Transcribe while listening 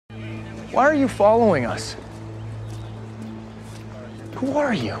Why are you following us? Who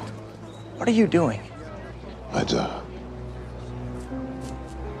are you? What are you doing? My job.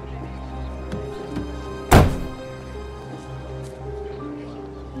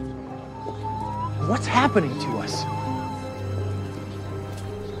 What's happening to us?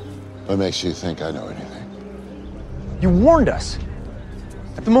 What makes you think I know anything? You warned us.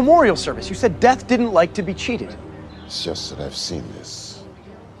 At the memorial service, you said death didn't like to be cheated. It's just that I've seen this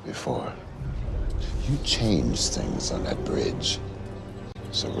before. You changed things on that bridge.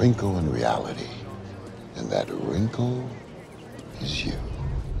 It's a wrinkle in reality. And that wrinkle is you.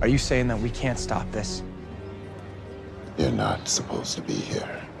 Are you saying that we can't stop this? You're not supposed to be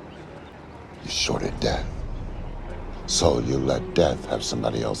here. You shorted death. So you let death have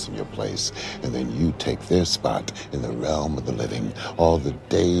somebody else in your place, and then you take their spot in the realm of the living, all the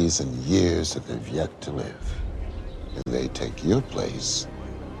days and years that they've yet to live. And they take your place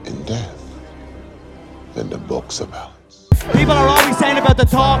in death. Then the books are balanced. People are always saying about the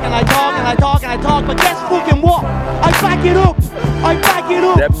talk, and I talk, and I talk, and I talk, but guess fucking what? I back it up! I back it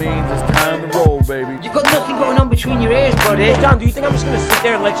up! That means it's time to roll, baby. You've got nothing going on between your ears, buddy. Hey, John, do you think I'm just gonna sit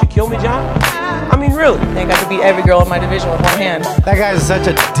there and let you kill me, John? I mean, really? I think I could beat every girl in my division with one hand. That guy is such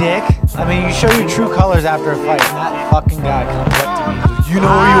a dick. I mean, you show your true colors after a fight, and that fucking guy comes up to me and goes, you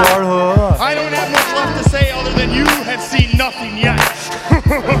know who you are, huh? I don't have much left to say other than you have seen nothing yet.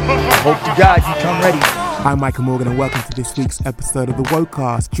 Hope to God you come ready. I'm Michael Morgan and welcome to this week's episode of the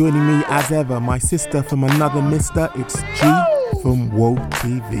Wocast. Joining me as ever, my sister from another mister, it's G from Woe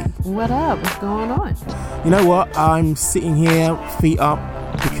TV. What up? What's going on? You know what? I'm sitting here, feet up,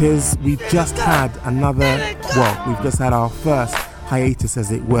 because we've just had we've just had our first hiatus,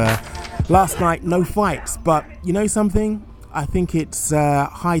 as it were. Last night, no fights, but you know something? I think it's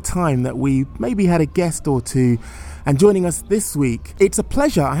high time that we maybe had a guest or two. And joining us this week, it's a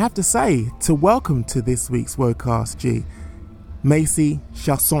pleasure, I have to say, to welcome to this week's Wocast, G, Macy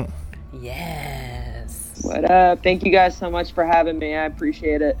Chasson. Yes. What up? Thank you guys so much for having me. I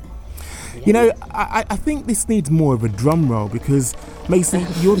appreciate it. You know, I think this needs more of a drum roll because, Macy,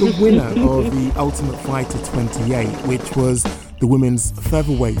 you're the winner of the Ultimate Fighter 28, which was the women's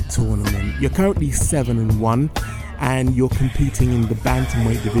featherweight tournament. You're currently 7-1, and you're competing in the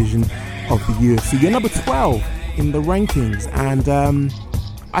bantamweight division of the UFC. You're number 12 in the rankings, and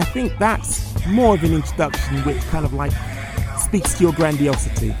I think that's more of an introduction which kind of like speaks to your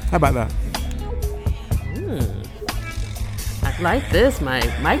grandiosity. How about that? I like this, Mike.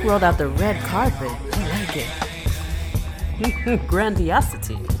 Mike rolled out the red carpet. I like it.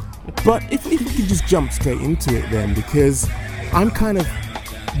 Grandiosity. But if we could just jump straight into it then, because I'm kind of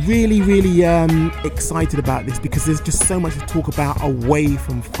really excited about this because there's just so much to talk about away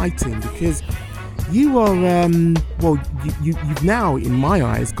from fighting, because you are, you've now, in my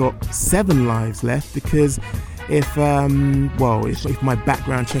eyes, got 7 lives left, because if my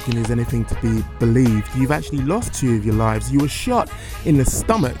background checking is anything to be believed, you've actually lost 2 of your lives. You were shot in the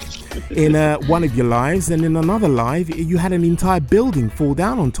stomach in one of your lives, and in another life, you had an entire building fall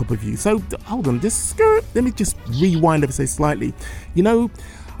down on top of you. So, hold on, let me just rewind ever so slightly. You know,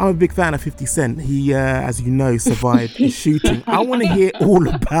 I'm a big fan of 50 Cent. He, as you know, survived the shooting. I want to hear all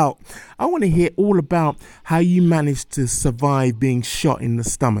about how you managed to survive being shot in the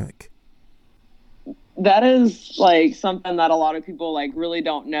stomach. That is like something that a lot of people like really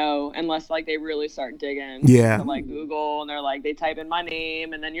don't know unless like they really start digging. Yeah. To, like Google, and they're like, they type in my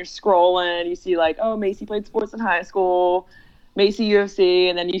name, and then you're scrolling, you see like, oh, Macy played sports in high school, Macy UFC,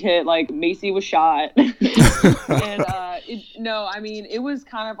 and then you hit like Macy was shot. And it was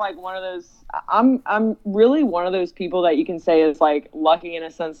kind of like one of those. I'm really one of those people that you can say is like lucky in a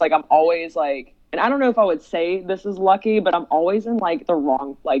sense. Like I'm always like, and I don't know if I would say this is lucky, but I'm always in like the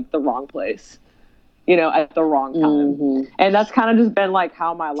wrong place, you know, at the wrong time. Mm-hmm. And that's kind of just been like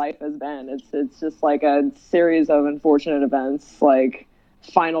how my life has been. It's just like a series of unfortunate events, like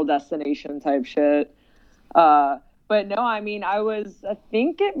Final Destination type shit. But no, I mean, I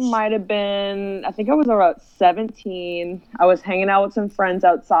think I was about 17. I was hanging out with some friends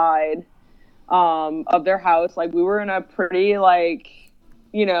outside of their house. Like, we were in a pretty, like,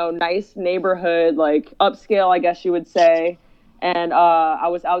 you know, nice neighborhood, like, upscale, I guess you would say. And I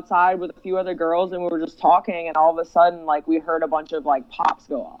was outside with a few other girls, and we were just talking, and all of a sudden, like, we heard a bunch of, like, pops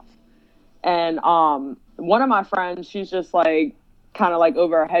go off. And one of my friends, she's just, like, kind of like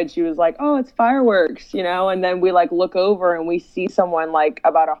over our head, she was like, oh, it's fireworks, you know. And then we like look over and we see someone like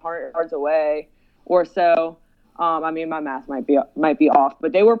about 100 yards away or so. I mean, my math might be off,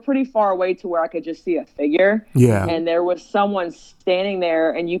 but they were pretty far away to where I could just see a figure. Yeah. And there was someone standing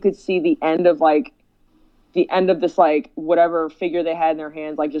there, and you could see the end of like the end of this, like, whatever figure they had in their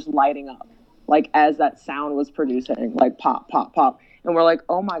hands, like, just lighting up, like, as that sound was producing, like, pop, pop, pop. And we're like,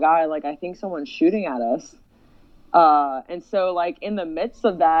 oh my God, like, I think someone's shooting at us. And so, like, in the midst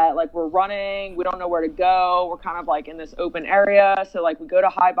of that, like, we're running, we don't know where to go. We're kind of, like, in this open area. So, like, we go to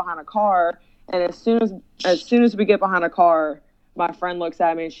hide behind a car. And as soon as we get behind a car, my friend looks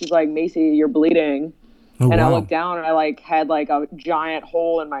at me and she's like, Macy, you're bleeding. Oh, and wow. I looked down and I, like, had, like, a giant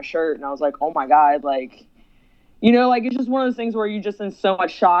hole in my shirt. And I was like, oh my God, like, you know, like, it's just one of those things where you're just in so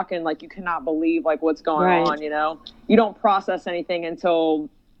much shock and, like, you cannot believe, like, what's going on, you know? You don't process anything until,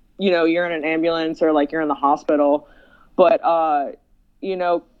 you know, you're in an ambulance or, like, you're in the hospital. But, you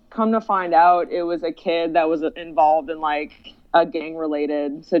know, come to find out, it was a kid that was involved in, like, a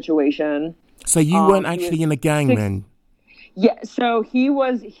gang-related situation. So you weren't actually in a gang then? Yeah, so he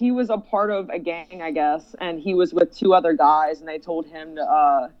was a part of a gang, I guess, and he was with 2 other guys, and they told him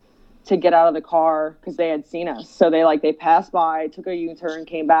to get out of the car because they had seen us. So they passed by, took a U-turn,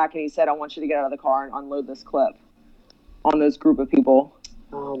 came back, and he said, I want you to get out of the car and unload this clip on this group of people.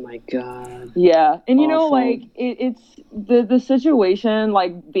 Oh my God. Yeah. And you know, like, it's the situation,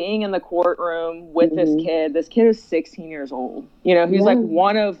 like, being in the courtroom with this kid is 16 years old. You know, he's like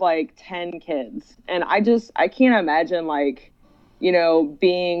one of like 10 kids. And I can't imagine, like, you know,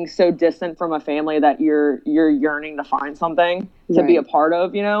 being so distant from a family that you're yearning to find something to be a part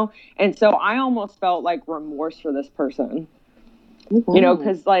of, you know? And so I almost felt like remorse for this person, you know,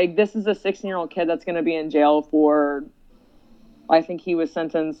 because, like, this is a 16-year-old kid that's going to be in jail for, I think he was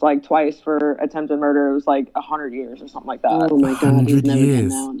sentenced, like, twice for attempted murder. It was like 100 years or something like that. Oh my God, he's 100 never years.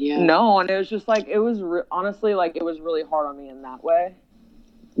 been out. Yeah. No, and it was just like, it was honestly, like, it was really hard on me in that way.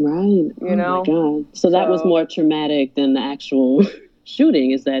 Right. You know? Oh my God. So that was more traumatic than the actual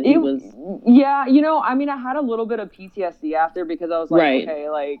shooting, is that he was... Yeah, you know, I mean, I had a little bit of PTSD after because I was like, okay,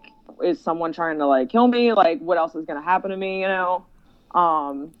 like, is someone trying to, like, kill me? Like, what else is going to happen to me, you know?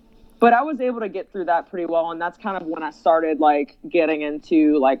 But I was able to get through that pretty well, and that's kind of when I started, like, getting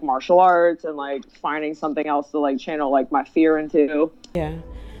into, like, martial arts and, like, finding something else to, like, channel, like, my fear into. Yeah.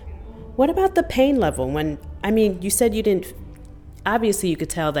 What about the pain level? When, I mean, you said you didn't, obviously you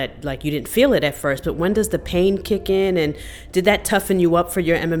could tell that, like, you didn't feel it at first, but when does the pain kick in, and did that toughen you up for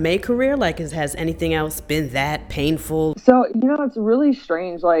your MMA career? Like, has anything else been that painful? So, you know, it's really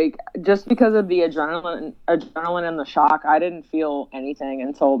strange. Like, just because of the adrenaline and the shock, I didn't feel anything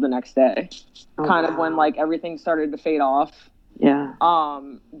until the next day. Kind of when, like, everything started to fade off. Yeah.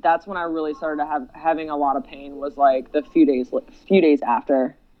 That's when I really started having a lot of pain, was, like, the few days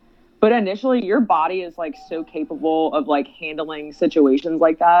after. But initially, your body is, like, so capable of, like, handling situations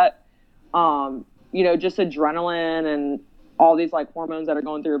like that. You know, just adrenaline and all these, like, hormones that are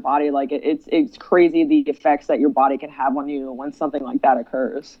going through your body. Like, it's crazy the effects that your body can have on you when something like that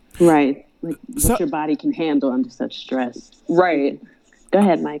occurs. Right. Like, what your body can handle under such stress. Right. Go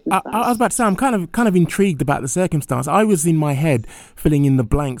ahead, Mike. I was about to say, I'm kind of intrigued about the circumstance. I was in my head filling in the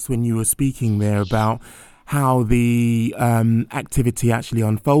blanks when you were speaking there about how the activity actually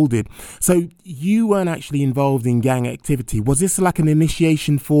unfolded. So you weren't actually involved in gang activity. Was this like an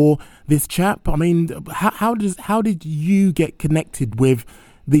initiation for this chap? I mean, how did you get connected with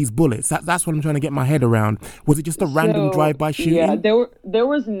these bullets? That's what I'm trying to get my head around. Was it just a random drive-by shooting? Yeah, there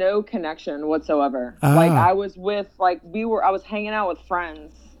was no connection whatsoever. Like, I was with, like, I was hanging out with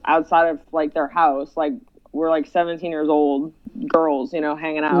friends outside of, like, their house. Like, we're like 17 years old girls, you know,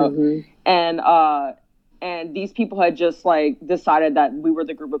 hanging out. And these people had just, like, decided that we were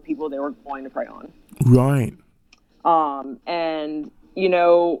the group of people they were going to prey on. Right. And, you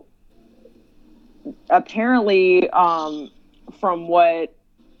know, apparently, from what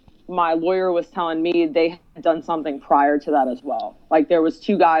my lawyer was telling me, they had done something prior to that as well. Like, there was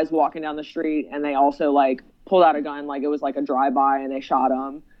 2 guys walking down the street, and they also, like, pulled out a gun, like it was like a drive-by, and they shot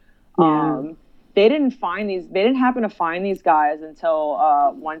them. Yeah. They didn't happen to find these guys until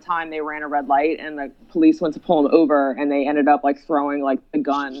one time they ran a red light and the police went to pull them over, and they ended up, like, throwing, like, the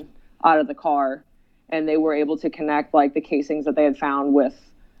gun out of the car, and they were able to connect, like, the casings that they had found with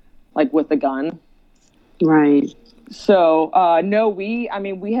the gun. Right. So, no, we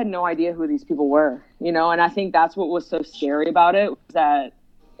had no idea who these people were, you know, and I think that's what was so scary about it, was that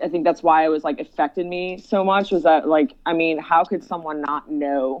I think that's why it was, like, affected me so much, was that, like, I mean, how could someone not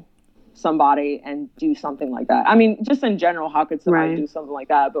know somebody and do something like that? I mean, just in general, how could somebody do something like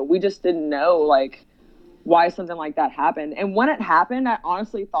that? But we just didn't know, like, why something like that happened. And when it happened, I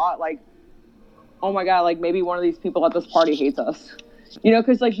honestly thought, like, oh my God, like, maybe one of these people at this party hates us, you know,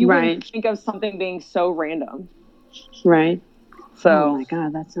 because, like, you wouldn't think of something being so random. Right. So, oh my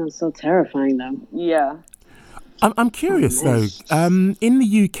God, that sounds so terrifying, though. Yeah. I'm curious though. In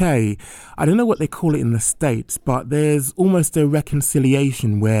the UK, I don't know what they call it in the States, but there's almost a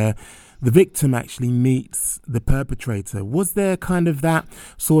reconciliation where the victim actually meets the perpetrator. Was there kind of that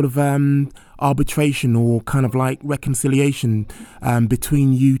sort of arbitration or kind of like reconciliation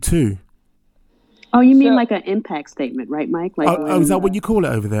between you two? Oh, you mean like an impact statement, right, Mike? Like is that what you call it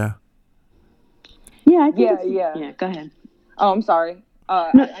over there? Yeah, I think yeah. Go ahead. Oh, I'm sorry.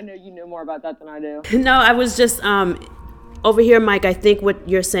 I know you know more about that than I do. No, I was just over here, Mike. I think what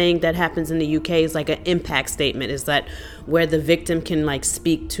you're saying that happens in the UK is like an impact statement. Is that where the victim can like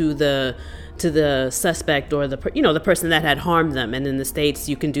speak to the suspect or the person that had harmed them, and in the States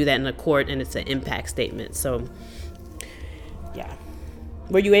you can do that in a court, and it's an impact statement. So, yeah,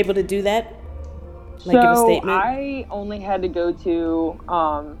 were you able to do that? Like give a statement? I only had to go to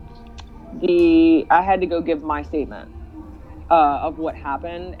I had to go give my statement of what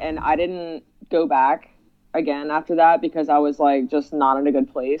happened, and I didn't go back again after that because I was like just not in a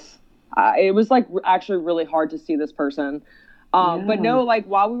good place. It was like actually really hard to see this person. But no, like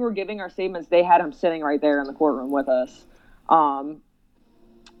while we were giving our statements, they had him sitting right there in the courtroom with us.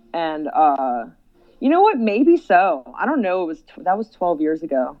 You know what? Maybe so. I don't know. That was 12 years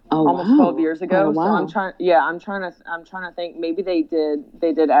ago. Oh, almost 12 years ago. Oh, wow. So I'm trying to think. Maybe they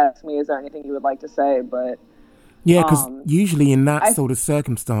did ask me, is there anything you would like to say? But yeah, because usually in that sort of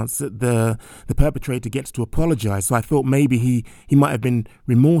circumstance, the perpetrator gets to apologize. So I thought maybe he might have been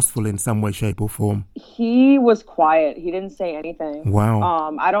remorseful in some way, shape, or form. He was quiet. He didn't say anything. Wow.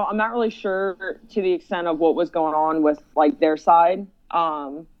 I'm not really sure to the extent of what was going on with like their side.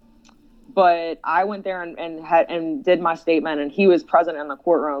 But I went there and did my statement, and he was present in the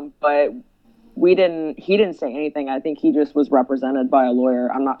courtroom, but he didn't say anything. I think he just was represented by a lawyer.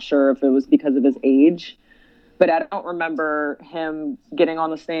 I'm not sure if it was because of his age, but I don't remember him getting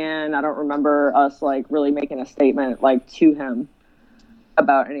on the stand. I don't remember us like really making a statement like to him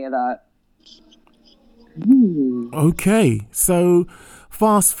about any of that. Okay, so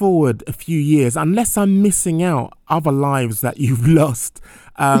fast forward a few years, unless I'm missing out other lives that you've lost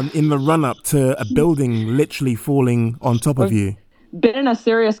in the run-up to a building literally falling on top of you. Been in a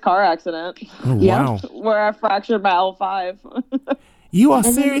serious car accident. Oh, wow. Where I fractured my L5. You are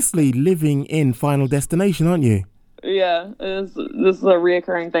seriously living in Final Destination, aren't you? Yeah, this is a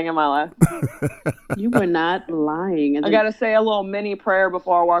reoccurring thing in my life. You were not lying. I got to say a little mini prayer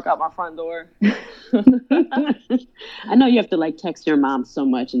before I walk out my front door. I know you have to like text your mom so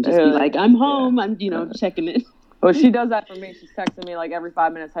much and just be like, I'm home. I'm, checking it. Well, she does that for me. She's texting me like every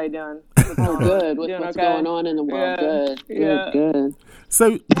 5 minutes. How you doing? Oh, good. What's going on in the world? Yeah. Good.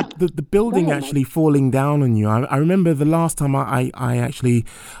 So the building actually falling down on you. I remember the last time the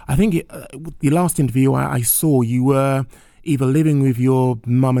last interview I saw, you were either living with your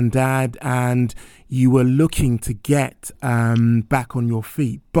mum and dad and you were looking to get back on your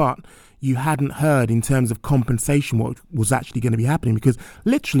feet, but you hadn't heard in terms of compensation what was actually going to be happening, because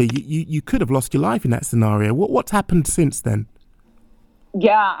literally you could have lost your life in that scenario. What's happened since then?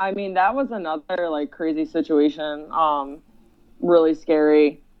 Yeah, I mean, that was another like crazy situation, really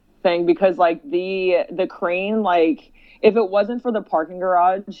scary thing, because like the crane, like if it wasn't for the parking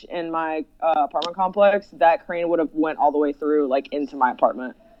garage in my apartment complex, that crane would have went all the way through like into my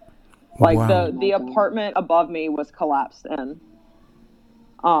apartment. Like wow. the apartment above me was collapsed in.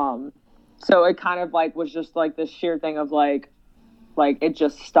 So it kind of like was just like this sheer thing of like it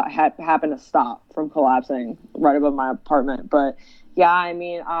just happened to stop from collapsing right above my apartment. But yeah, I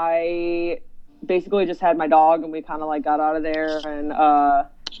mean, I basically just had my dog and we kind of like got out of there, and I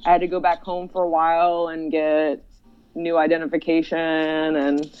had to go back home for a while and get new identification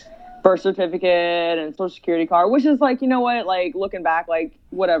and birth certificate and social security card, which is like, you know what, like looking back, like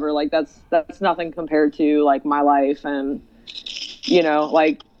whatever, like that's nothing compared to like my life. And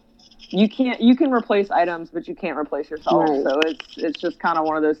like you can replace items, but you can't replace yourself. Right. So it's just kind of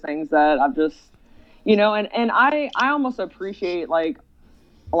one of those things that I've just, and I almost appreciate like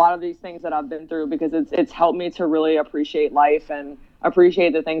a lot of these things that I've been through, because it's helped me to really appreciate life and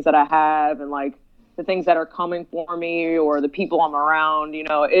appreciate the things that I have and like the things that are coming for me or the people I'm around.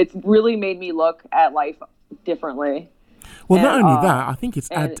 It's really made me look at life differently. Well, not only that, I think it's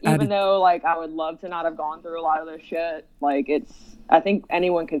even though like I would love to not have gone through a lot of this shit, like I think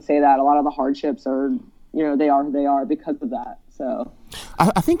anyone can say that a lot of the hardships are, they are who they are because of that. So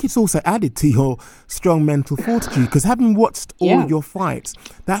I think it's also added to your strong mental fortitude, because having watched all of your fights,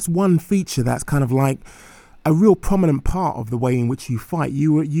 that's one feature that's kind of like a real prominent part of the way in which you fight.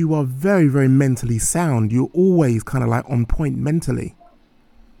 You are very, very mentally sound. You're always kind of like on point mentally.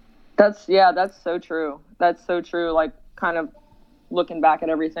 That's so true. That's so true. Like kind of looking back at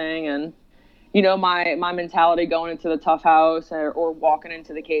everything, and you know, my mentality going into the tough house or walking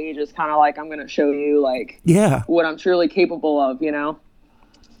into the cage is kind of like, I'm going to show you like what I'm truly capable of, you know?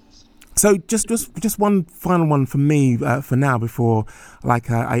 So just one final one for me for now before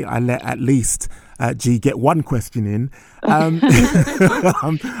I let at least G get one question in. I'm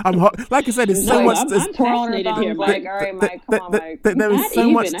like I said, there's so much. I'm fascinated here, Mike. All right, Mike, come on, Mike. There is so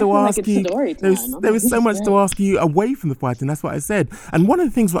much to ask you. There is so much to ask ask you away from the fight, and that's what I said. And one of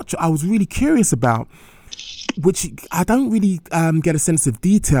the things which I was really curious about, which I don't really get a sense of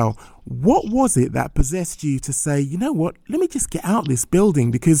detail, what was it that possessed you to say, you know what, let me just get out this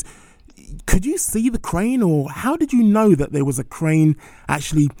building? Because could you see the crane, or how did you know that there was a crane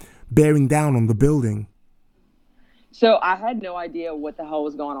actually bearing down on the building? So I had no idea what the hell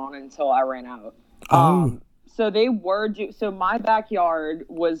was going on until I ran out. So they were so my backyard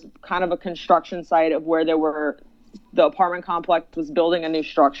was kind of a construction site of where the apartment complex was building a new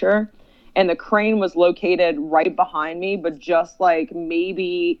structure, and the crane was located right behind me, but just like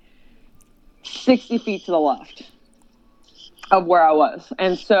maybe 60 feet to the left of where I was.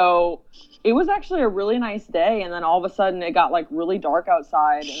 And so it was actually a really nice day, and then all of a sudden it got like really dark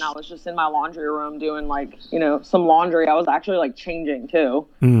outside, and I was just in my laundry room doing like, you know, some laundry. I was actually like changing too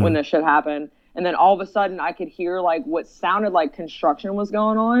when this shit happened, and then all of a sudden I could hear like what sounded like construction was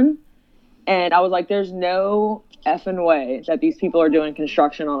going on, and I was like, there's no effing way that these people are doing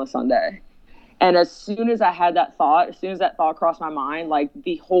construction on a Sunday. And as soon as I had that thought, as soon as that thought crossed my mind, like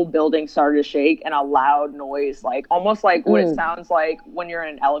the whole building started to shake, and a loud noise, like almost like what it sounds like when you're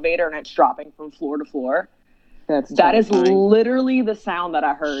in an elevator and it's dropping from floor to floor. That is literally the sound that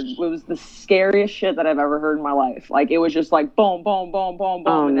I heard. It was the scariest shit that I've ever heard in my life. Like it was just like boom, boom, boom, boom,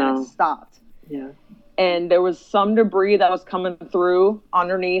 boom, and then it stopped. Yeah. And there was some debris that was coming through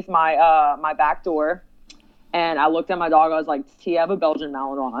underneath my my back door. And I looked at my dog. I was like, T, I have a Belgian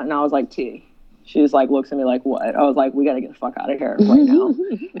Malinois. And I was like, T. She just like looks at me like, what? I was like, we got to get the fuck out of here right now.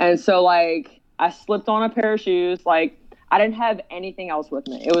 And so like I slipped on a pair of shoes. Like I didn't have anything else with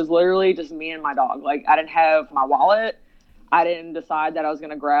me. It was literally just me and my dog. Like I didn't have my wallet. I didn't decide that I was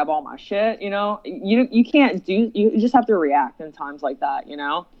going to grab all my shit. You know, you can't you just have to react in times like that, you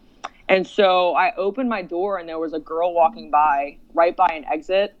know? And so I opened my door, and there was a girl walking by right by an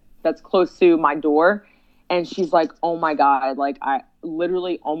exit that's close to my door. And she's like, oh my God, like I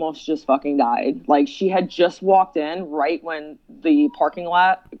literally almost just fucking died. Like she had just walked in right when the parking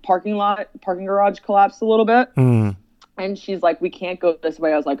garage collapsed a little bit. And she's like, we can't go this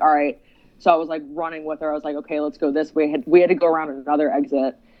way. I was like, all right. So I was like running with her. I was like, okay, let's go this way. We had to go around another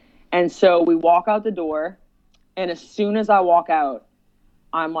exit. And so we walk out the door. And as soon as I walk out,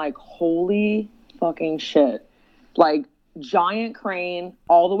 I'm like, holy fucking shit. Like giant crane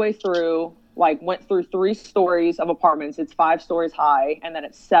all the way through. Like went through 3 stories of apartments. It's 5 stories high, and then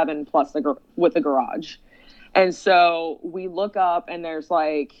it's 7 plus with the garage. And so we look up, and there's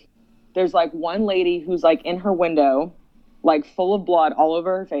like one lady who's like in her window, like full of blood all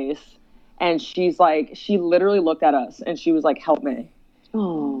over her face, and she's like, she literally looked at us, and she was like, help me.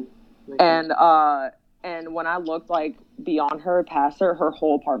 Oh. And when I looked like beyond her, past her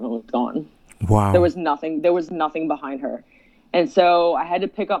whole apartment was gone. Wow. There was nothing behind her. And so I had to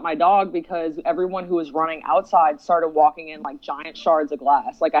pick up my dog because everyone who was running outside started walking in like giant shards of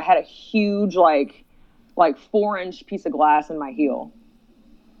glass. Like I had a huge, like 4-inch piece of glass in my heel.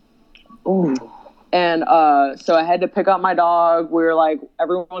 Ooh. And so I had to pick up my dog. We were like,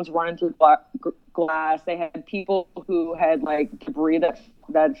 everyone's running through glass. They had people who had like debris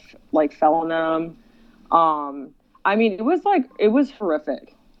that like fell on them. I mean, it was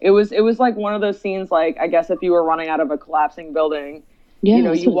horrific. It was like one of those scenes, like, I guess if you were running out of a collapsing building, you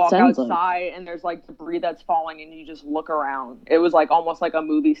know, you walk outside and there's like debris that's falling and you just look around. It was like almost like a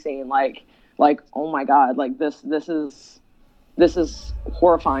movie scene, like, oh my God, like this is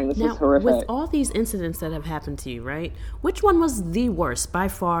horrifying. This is horrific. With all these incidents that have happened to you, right? Which one was the worst? By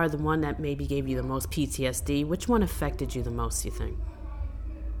far, the one that maybe gave you the most PTSD. Which one affected you the most, you think?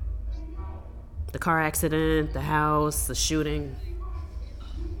 The car accident, the house, the shooting?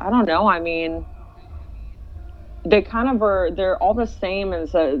 I don't know. I mean, they kind of are, they're all the same in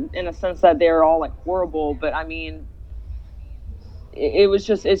a sense that they're all like horrible, but I mean, it's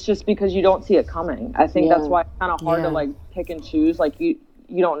just because you don't see it coming. I think that's why it's kind of hard to like pick and choose. Like you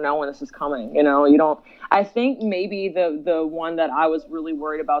don't know when this is coming, you know, you don't. I think maybe the one that I was really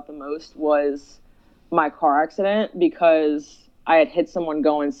worried about the most was my car accident, because I had hit someone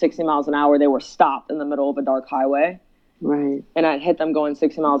going 60 miles an hour. They were stopped in the middle of a dark highway. Right. And I'd hit them going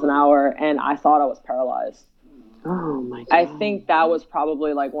 60 miles an hour, and I thought I was paralyzed. Oh my God. I think that was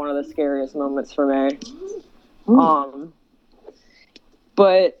probably like one of the scariest moments for me.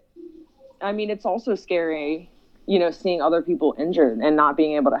 But I mean, it's also scary, you know, seeing other people injured and not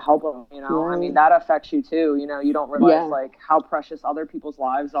being able to help them, you know. I mean, that affects you too, you know. You don't realize like how precious other people's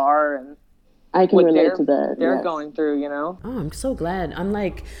lives are, and I can relate to that. They're going through, you know. Oh, I'm so glad. I'm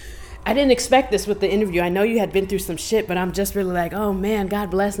like, I didn't expect this with the interview. I know you had been through some shit, but I'm just really like, oh man,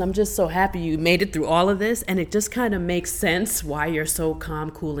 God bless. And I'm just so happy you made it through all of this. And it just kind of makes sense why you're so calm,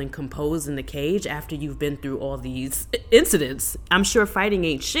 cool, and composed in the cage after you've been through all these incidents. I'm sure fighting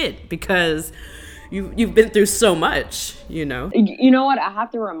ain't shit because you've been through so much, you know. You know what? I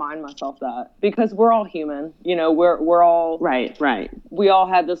have to remind myself that because we're all human. You know, we're all right. We all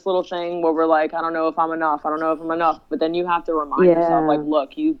have this little thing where we're like, I don't know if I'm enough. I don't know if I'm enough. But then you have to remind yourself, like,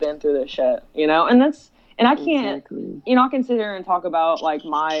 look, you've been through this shit, you know. And I can't, you know, I can sit here and talk about like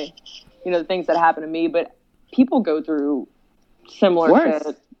my, you know, the things that happen to me, but people go through similar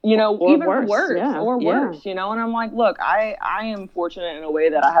shit. You know, or even worse, you know. And I'm like, look, I am fortunate in a way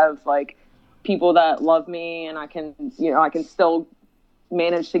that I have like people that love me, and I can still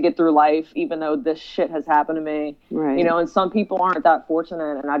manage to get through life even though this shit has happened to me. Right. You know, and some people aren't that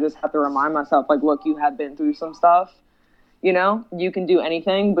fortunate, and I just have to remind myself, like, look, you have been through some stuff. You know, you can do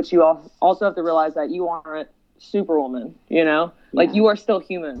anything, but you also have to realize that you aren't Superwoman, you know? Like, you are still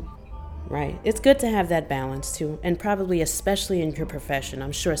human. Right. It's good to have that balance, too. And probably especially in your profession.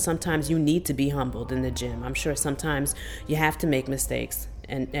 I'm sure sometimes you need to be humbled in the gym. I'm sure sometimes you have to make mistakes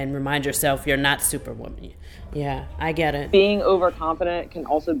and remind yourself you're not Superwoman. Yeah, I get it. Being overconfident can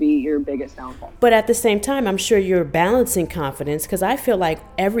also be your biggest downfall. But at the same time, I'm sure you're balancing confidence, because I feel like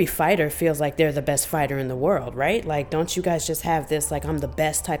every fighter feels like they're the best fighter in the world, right? Like, don't you guys just have this, like, I'm the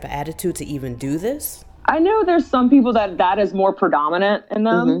best type of attitude to even do this? I know there's some people that is more predominant in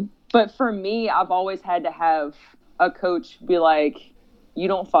them. But for me, I've always had to have a coach be like, you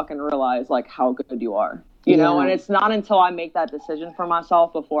don't fucking realize like how good you are, you know? And it's not until I make that decision for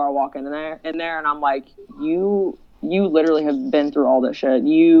myself before I walk in there and I'm like, you literally have been through all this shit.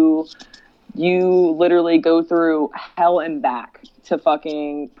 You literally go through hell and back to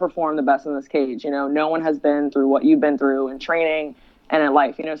fucking perform the best in this cage. You know, no one has been through what you've been through in training and in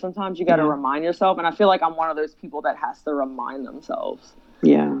life. You know, sometimes you got to remind yourself. And I feel like I'm one of those people that has to remind themselves.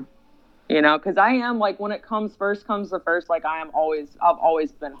 Yeah. You know, because I am like, when it comes to first, like I've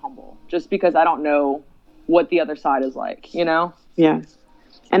always been humble just because I don't know what the other side is like, you know? Yeah.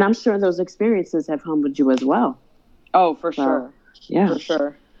 And I'm sure those experiences have humbled you as well. Oh, for sure. Yeah. For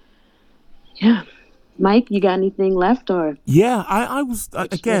sure. Yeah. Mike, you got anything left or? Yeah, I was,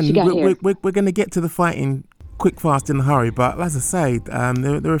 again, we're going to get to the fighting quick, fast, in a hurry. But as I say,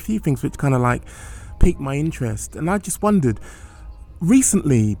 there are a few things which kind of like piqued my interest. And I just wondered,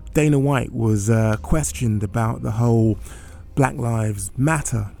 recently, Dana White was questioned about the whole Black Lives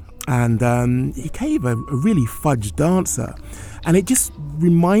Matter, and he gave a really fudged answer, and it just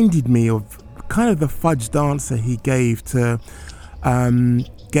reminded me of kind of the fudged answer he gave to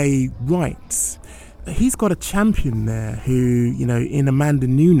gay rights. He's got a champion there who, you know, in Amanda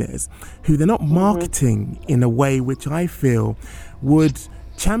Nunes, who they're not marketing in a way which I feel would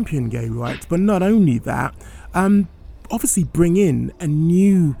champion gay rights, but not only that, obviously bring in a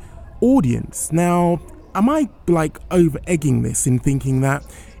new audience. Now, am I like over egging this in thinking that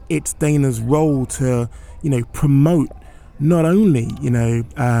it's Dana's role to, you know, promote not only, you know,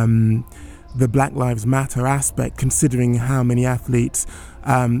 the Black Lives Matter aspect, considering how many athletes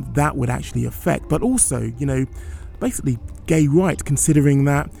that would actually affect, but also, you know, basically gay rights, considering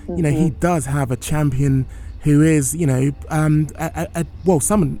that, you know, he does have a champion who is, you know,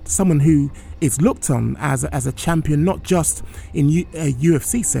 someone who is looked on as a champion, not just in a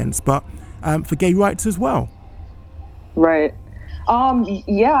UFC sense, but for gay rights as well. Right.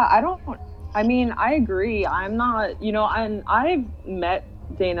 Yeah, I agree. I'm not, you know, and I've met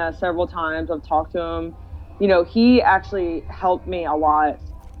Dana several times. I've talked to him. You know, he actually helped me a lot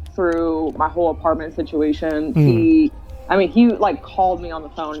through my whole apartment situation. He like called me on the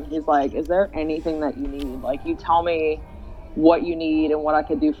phone and he's like, is there anything that you need? Like, you tell me what you need and what I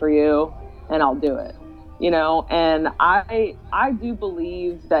could do for you and I'll do it, you know? And I do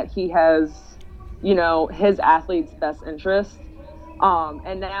believe that he has, you know, his athletes' best interest.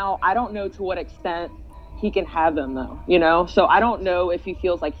 And now I don't know to what extent he can have them though, you know? So I don't know if he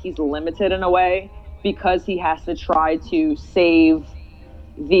feels like he's limited in a way because he has to try to save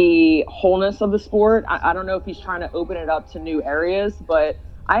the wholeness of the sport. I don't know if he's trying to open it up to new areas, but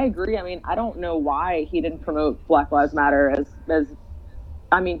I agree. I mean, I don't know why he didn't promote Black Lives Matter as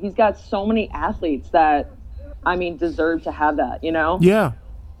I mean, he's got so many athletes that, I mean, deserve to have that, you know? Yeah.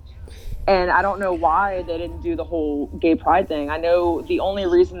 And I don't know why they didn't do the whole gay pride thing. I know the only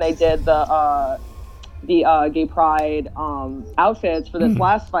reason they did the gay pride outfits for this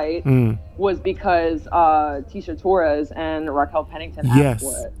last fight was because Tisha Torres and Raquel Pennington asked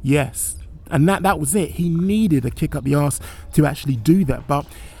for it. Yes. And that was it. He needed a kick up the arse to actually do that. But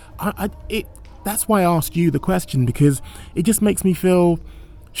that's why I asked you the question, because it just makes me feel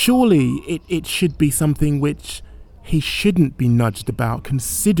surely it should be something which he shouldn't be nudged about,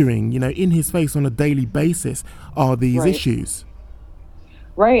 considering, in his face on a daily basis are these issues.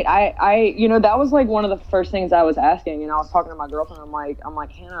 Right. I that was like one of the first things I was asking, and I was talking to my girlfriend. I'm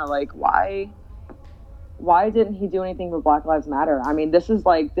like, Hannah, like, why didn't he do anything with Black Lives Matter? I mean, this is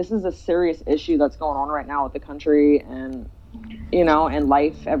a serious issue that's going on right now with the country and, and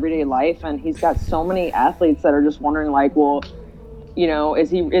life, everyday life. And he's got so many athletes that are just wondering, like, well,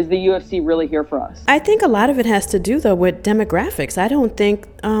 is the UFC really here for us? I think a lot of it has to do, though, with demographics. I don't think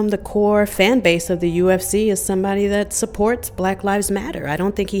the core fan base of the UFC is somebody that supports Black Lives Matter. I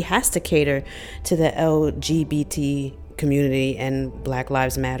don't think he has to cater to the LGBT community and Black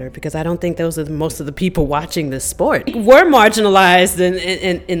Lives Matter, because I don't think those are most of the people watching this sport. We're marginalized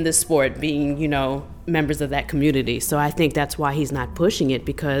in this sport, being, members of that community. So I think that's why he's not pushing it,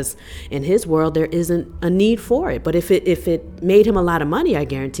 because in his world there isn't a need for it. But if it made him a lot of money, I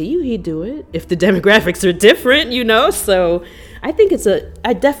guarantee you he'd do it. If the demographics are different, So I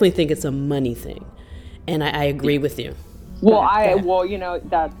definitely think it's a money thing, and I agree with you. Well,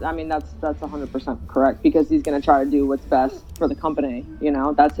 that's 100% correct, because he's going to try to do what's best for the company.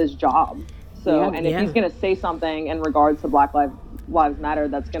 That's his job. So, if he's going to say something in regards to Black Lives Matter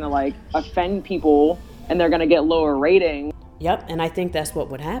that's going to like offend people and they're going to get lower rating. Yep, and I think that's what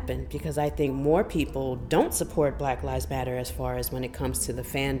would happen, because I think more people don't support Black Lives Matter as far as when it comes to the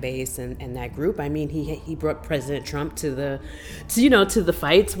fan base and that group. I mean, he brought President Trump to the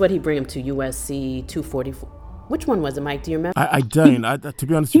fights. What did he bring him to? USC 244. Which one was it, Mike? Do you remember? I don't. To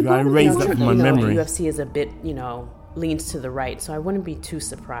be honest with you, I erased that from my memory. UFC is a bit, leans to the right, so I wouldn't be too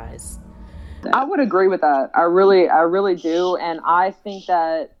surprised. I would agree with that. I really do. And I think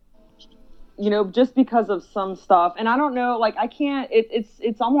that, just because of some stuff, and I don't know, like, I can't,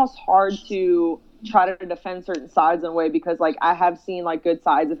 it's almost hard to try to defend certain sides in a way, because like I have seen like good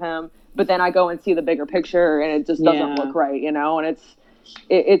sides of him, but then I go and see the bigger picture and it just doesn't look right, and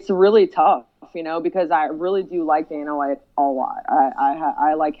it's really tough, because I really do like Dana White a lot.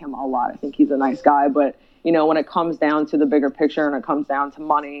 I like him a lot. I think he's a nice guy, but when it comes down to the bigger picture and it comes down to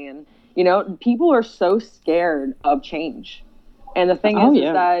money, and people are so scared of change. And the thing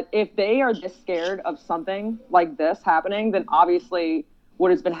is that if they are this scared of something like this happening, then obviously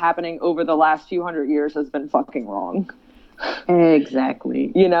what has been happening over the last few hundred years has been fucking wrong.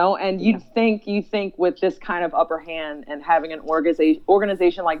 Exactly. And you think with this kind of upper hand and having an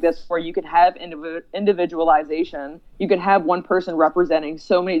organization like this, where you could have individualization, you could have one person representing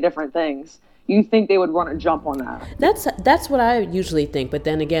so many different things, you think they would want to jump on that. That's what I usually think. But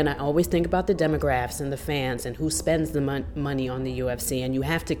then again, I always think about the demographics and the fans and who spends the money on the UFC, and you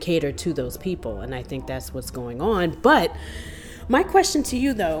have to cater to those people. And I think that's what's going on. But my question to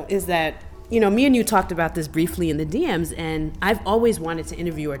you, though, is that, me and you talked about this briefly in the DMs, and I've always wanted to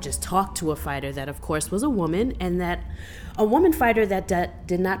interview or just talk to a fighter that, of course, was a woman, and that a woman fighter that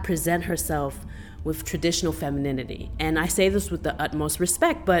did not present herself with traditional femininity. And I say this with the utmost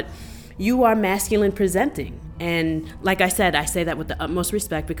respect, but you are masculine presenting. And like I said, I say that with the utmost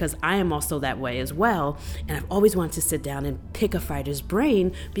respect, because I am also that way as well. And I've always wanted to sit down and pick a fighter's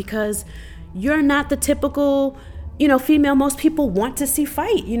brain, because you're not the typical, female most people want to see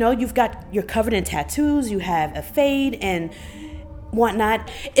fight. You're covered in tattoos, you have a fade and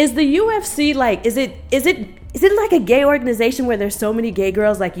whatnot. Is the UFC like, is it like a gay organization where there's so many gay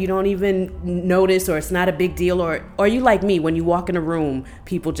girls, like you don't even notice, or it's not a big deal? Or are you like me, when you walk in a room,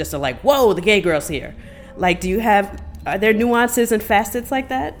 people just are like, whoa, the gay girl's here? Like, are there nuances and facets like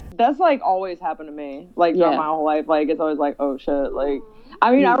that? That's like always happened to me, like throughout my whole life. Like, it's always like, oh shit. Like,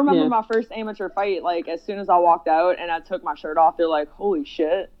 I mean, I remember my first amateur fight, like as soon as I walked out and I took my shirt off, they're like, holy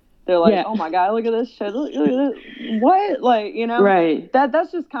shit. They're like, oh my God, look at this shit. Look at this. What? Like, Right.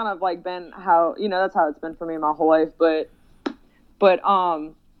 That's just kind of like been how, that's how it's been for me my whole life. But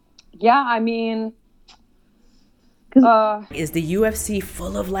yeah, I mean, is the UFC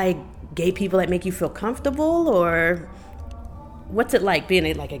full of like gay people that make you feel comfortable, or what's it like being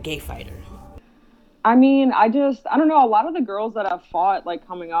a gay fighter? I mean, I don't know. A lot of the girls that I've fought, like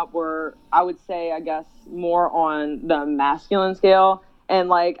coming up, were, I would say, I guess, more on the masculine scale. And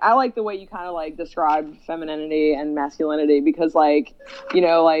like, I like the way you kind of like described femininity and masculinity, because like,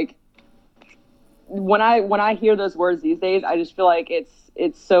 like when I hear those words these days, I just feel like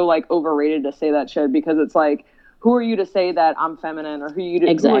it's so like overrated to say that shit, because it's like, who are you to say that I'm feminine, or who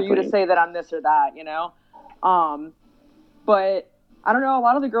are you to say that I'm this or that, you know? But I don't know, a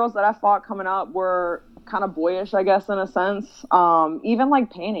lot of the girls that I fought coming up were kind of boyish, I guess, in a sense. Even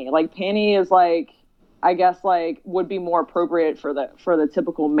like Panny. Like Panny is like, I guess like would be more appropriate for the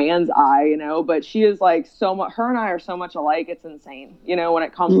typical man's eye, you know, but she is like so much, her and I are so much alike, it's insane, you know, when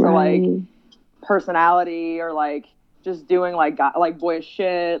it comes to like personality or like just doing like boyish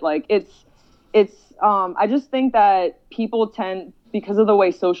shit. Like it's I just think that people tend, because of the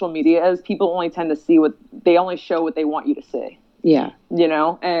way social media is, people only tend to see they only show what they want you to see. Yeah. You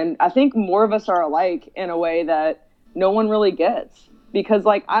know, and I think more of us are alike in a way that no one really gets, because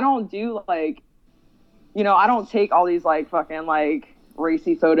like I don't do like, you know, I don't take all these like fucking like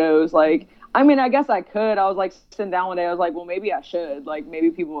racy photos. Like, I mean, I guess I could. I was like sitting down one day, I was like, well, maybe I should. Like,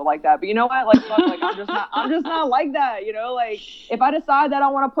 maybe people would like that. But you know what? Like, fuck, like I'm just not like that. You know, like if I decide that I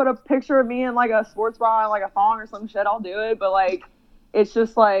want to put a picture of me in like a sports bra and like a thong or some shit, I'll do it. But like, it's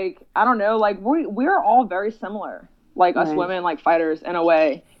just like, I don't know. Like we're all very similar. Like us women, like fighters in a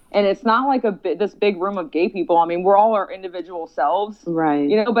way. And it's not like this big room of gay people. I mean, we're all our individual selves. Right.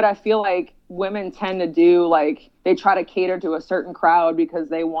 You know, but I feel like women tend to do like, they try to cater to a certain crowd because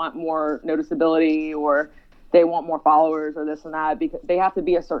they want more noticeability or they want more followers or this and that, because they have to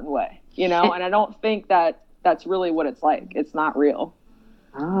be a certain way, you know? And I don't think that that's really what it's like. It's not real.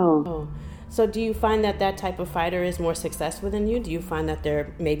 Oh. So do you find that type of fighter is more successful than you? Do you find that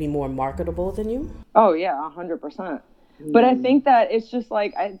they're maybe more marketable than you? Oh, yeah, 100%. But I think that it's just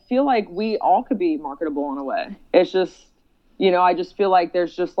like, I feel like we all could be marketable in a way. It's just, you know, I just feel like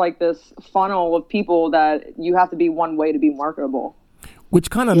there's just like this funnel of people that you have to be one way to be marketable.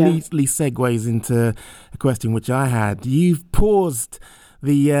 Which kind of neatly segues into a question which I had. You've paused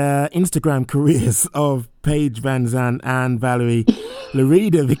the Instagram careers of Paige Van Zandt and Valerie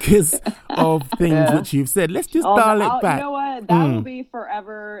Loureda because of things which you've said. Let's just dial it back. You know what? That will be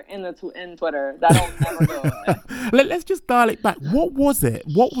forever in Twitter. That'll never go away. Let's just dial it back. What was it?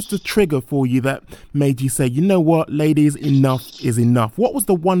 What was the trigger for you that made you say, you know what, ladies, enough is enough? What was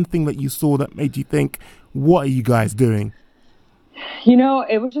the one thing that you saw that made you think, what are you guys doing? You know,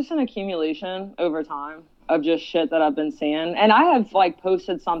 it was just an accumulation over time of just shit that I've been seeing. And I have like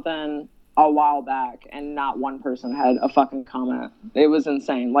posted something a while back and not one person had a fucking comment. It was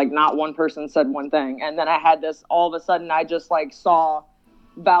insane. Like not one person said one thing. And then I had this, all of a sudden I just like saw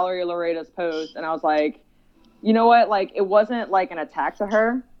Valerie Loureda's post and I was like, you know what? Like it wasn't like an attack to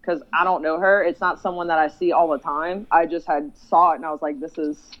her because I don't know her. It's not someone that I see all the time. I just saw it and I was like, this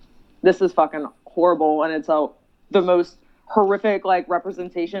is fucking horrible. And it's the most horrific like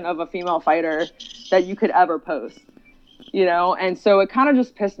representation of a female fighter that you could ever post, you know? And so it kind of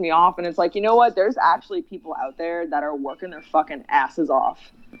just pissed me off. And it's like, you know what? There's actually people out there that are working their fucking asses off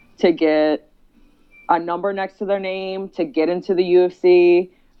to get a number next to their name, to get into the UFC,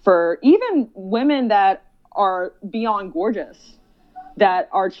 for even women that are beyond gorgeous, that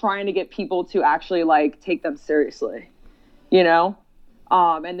are trying to get people to actually like take them seriously, you know?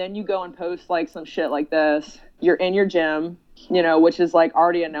 And then you go and post like some shit like this. You're in your gym, you know, which is like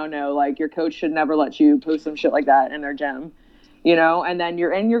already a no-no. Like your coach should never let you post some shit like that in their gym, you know? And then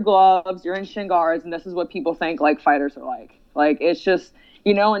you're in your gloves, you're in shin guards, and this is what people think like fighters are like. Like it's just,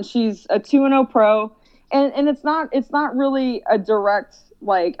 you know, and she's a 2-0 pro, and it's not really a direct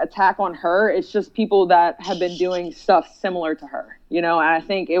like attack on her. It's just people that have been doing stuff similar to her, you know? And I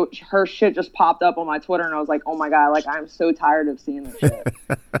think her shit just popped up on my Twitter and I was like, oh my God, like I'm so tired of seeing this shit,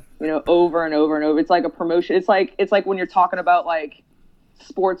 you know, over and over and over. It's like a promotion. It's like when you're talking about like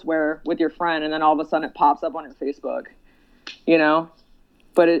sportswear with your friend and then all of a sudden it pops up on your Facebook, you know?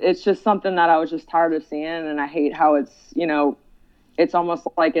 But it's just something that I was just tired of seeing, and I hate how it's, you know, it's almost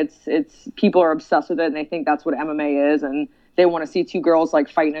like it's people are obsessed with it and they think that's what MMA is, and they want to see two girls like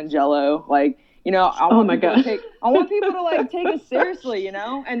fighting in Jello, like, you know. I want people to like take it seriously, you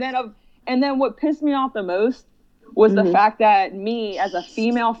know. And then what pissed me off the most was the fact that me as a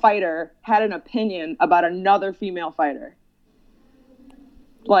female fighter had an opinion about another female fighter.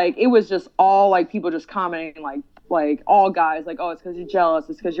 Like it was just all like people just commenting like all guys like, oh, it's because you're jealous,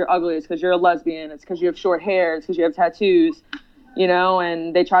 it's because you're ugly, it's because you're a lesbian, it's because you have short hair, it's because you have tattoos, you know.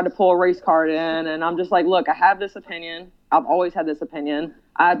 And they tried to pull a race card in, and I'm just like, look, I have this opinion. I've always had this opinion.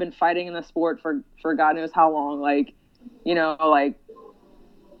 I've been fighting in the sport for God knows how long. Like, you know, like,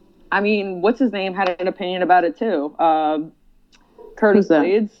 I mean, what's his name had an opinion about it too. Curtis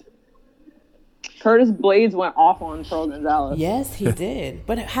Blades. Curtis Blades went off on Charles Gonzalez. Yes, he did.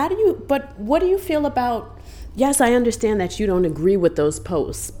 But what do you feel about Yes, I understand that you don't agree with those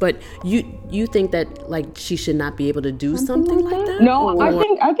posts, but you think that like she should not be able to do something like that? No,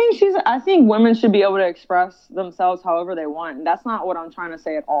 I think women should be able to express themselves however they want. And that's not what I'm trying to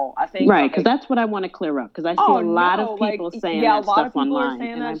say at all. I think right, because that's what I want to clear up. Because I see a lot of people saying that stuff online. Yeah, a lot of people are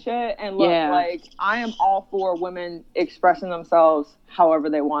saying that shit. And look, like I am all for women expressing themselves however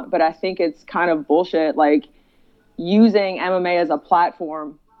they want, but I think it's kind of bullshit, like using MMA as a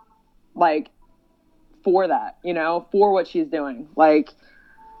platform, like, for that, you know, for what she's doing. Like,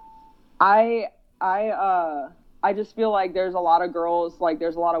 I just feel like there's a lot of girls, like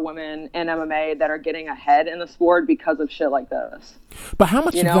there's a lot of women in MMA that are getting ahead in the sport because of shit like this. But how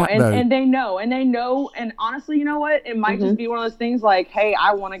much, you know, and they know, and honestly, you know what? It might just be one of those things like, hey,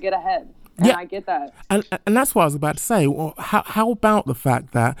 I want to get ahead. And I get that. And that's what I was about to say. Well, how about the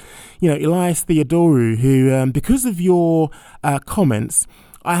fact that, you know, Elias Theodorou, who, because of your comments,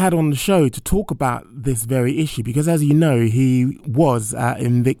 I had on the show to talk about this very issue because, as you know, he was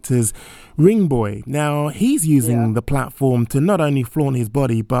Invicta's ring boy. Now, he's using the platform to not only flaunt his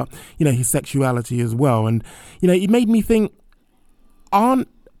body, but, you know, his sexuality as well. And, you know, it made me think, isn't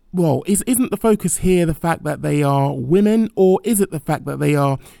the focus here the fact that they are women, or is it the fact that they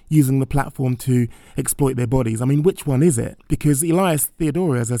are using the platform to exploit their bodies? I mean, which one is it? Because Elias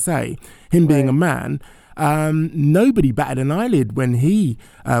Theodorou, as I say, him being a man, nobody batted an eyelid when he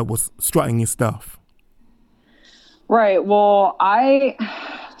was strutting his stuff. Right. Well,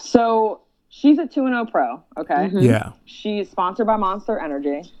 so she's a 2-0 pro. Okay. Yeah. She's sponsored by Monster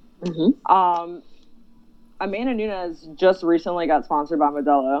Energy. Amanda Nunes just recently got sponsored by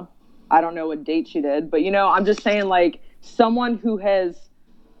Modelo. I don't know what date she did, but you know, I'm just saying, like, someone who has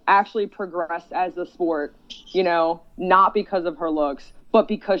actually progressed as a sport, you know, not because of her looks, but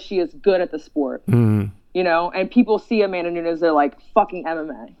because she is good at the sport. You know, and people see Amanda Nunes, they're like, fucking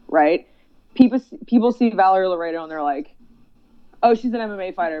MMA, right? People see Valerie Laredo and they're like, oh, she's an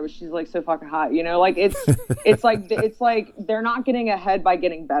MMA fighter, but she's like so fucking hot, you know? Like it's like they're not getting ahead by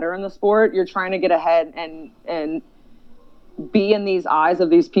getting better in the sport. You're trying to get ahead and be in these eyes of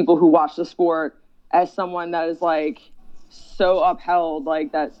these people who watch the sport as someone that is like so upheld,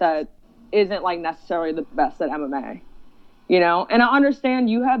 like that isn't like necessarily the best at MMA. You know, and I understand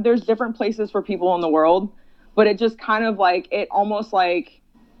there's different places for people in the world, but it just kind of like, it almost like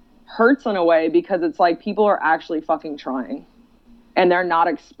hurts in a way because it's like people are actually fucking trying and they're not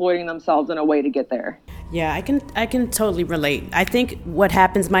exploiting themselves in a way to get there. Yeah, I can totally relate. I think what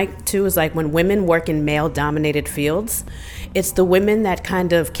happens, Mike, too, is like when women work in male-dominated fields, it's the women that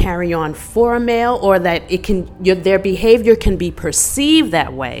kind of carry on for a male, or that their behavior can be perceived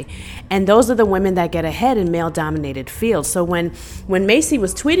that way. And those are the women that get ahead in male-dominated fields. So when Macy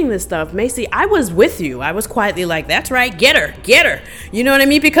was tweeting this stuff, Macy, I was with you. I was quietly like, that's right, get her. You know what I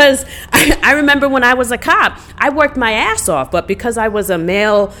mean? Because I remember when I was a cop, I worked my ass off. But because I was a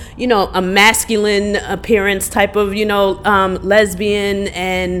male, you know, a masculine appearance type of, you know, lesbian,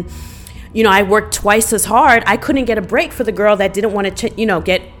 and, you know, I worked twice as hard, I couldn't get a break for the girl that didn't want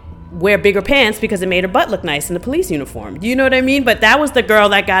to, wear bigger pants because it made her butt look nice in the police uniform. You know what I mean? But that was the girl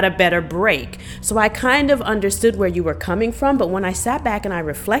that got a better break. So I kind of understood where you were coming from. But when I sat back and I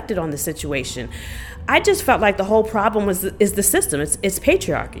reflected on the situation, I just felt like the whole problem is the system. It's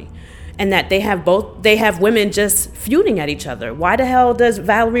patriarchy. And that they have women just feuding at each other. Why the hell does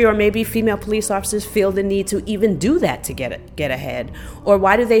Valerie or maybe female police officers feel the need to even do that to get ahead? Or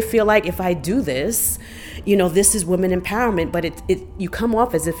why do they feel like, if I do this, you know, this is women empowerment, but you come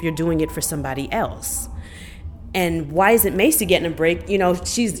off as if you're doing it for somebody else? And why isn't Macy getting a break? You know,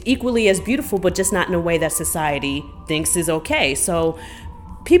 she's equally as beautiful, but just not in a way that society thinks is okay. So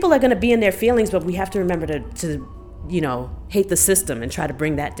people are going to be in their feelings, but we have to remember to you know, hate the system and try to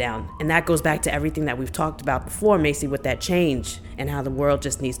bring that down. And that goes back to everything that we've talked about before, Macy, with that change and how the world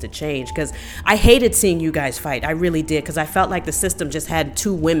just needs to change. Because I hated seeing you guys fight. I really did, because I felt like the system just had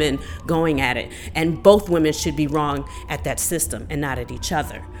two women going at it. And both women should be wrong at that system and not at each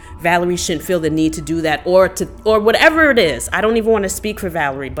other. Valerie shouldn't feel the need to do that or whatever it is. I don't even want to speak for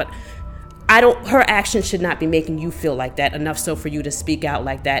Valerie, but her actions should not be making you feel like that, enough so for you to speak out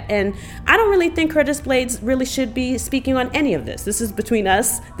like that. And I don't really think Curtis Blades really should be speaking on any of this. This is between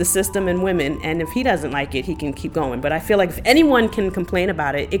us, the system, and women. And if he doesn't like it, he can keep going. But I feel like if anyone can complain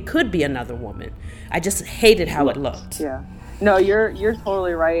about it, it could be another woman. I just hated how it looked. Yeah. No, you're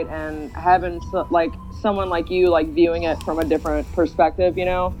totally right. And having like someone like you, like viewing it from a different perspective, you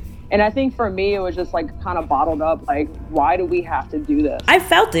know. And I think for me, it was just like kind of bottled up. Like, why do we have to do this? I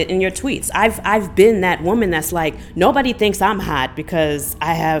felt it in your tweets. I've been that woman that's like, nobody thinks I'm hot because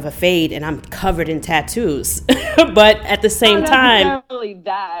I have a fade and I'm covered in tattoos. But at the same time, necessarily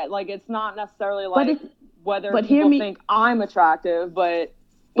that. Like, it's not necessarily like. whether But hear people me- think I'm attractive, but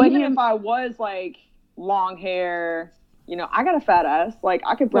even if I was like long hair, you know, I got a fat ass. Like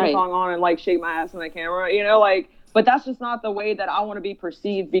I could put a Right. thong on and like shake my ass on the camera, you know, like, but that's just not the way that I want to be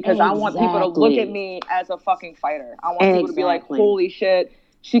perceived, because I want people to look at me as a fucking fighter. I want people to be like, Exactly. holy shit,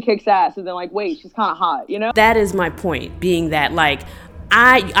 she kicks ass. And then like, wait, she's kind of hot, you know? That is my point, being that like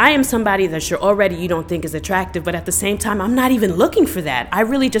I am somebody that you don't think is attractive, but at the same time, I'm not even looking for that. I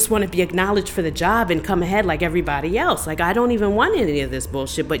really just want to be acknowledged for the job and come ahead like everybody else. Like, I don't even want any of this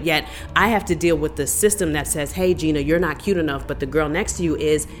bullshit, but yet I have to deal with the system that says, hey, Gina, you're not cute enough, but the girl next to you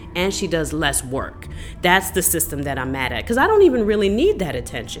is, and she does less work. That's the system that I'm mad at, because I don't even really need that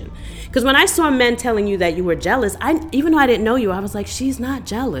attention. Because when I saw men telling you that you were jealous, even though I didn't know you, I was like, she's not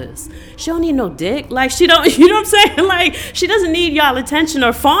jealous. She don't need no dick. Like, she don't, you know what I'm saying? Like, she doesn't need y'all attention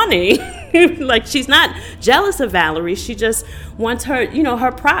or fawning. Like, she's not jealous of Valerie. She just wants her, you know,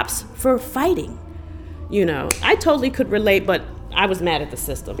 her props for fighting. You know, I totally could relate, but I was mad at the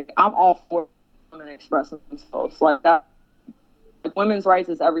system. I'm all for women expressing themselves like that. Like, women's rights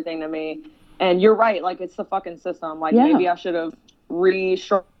is everything to me. And you're right, like, it's the fucking system. Like, Yeah. maybe I should have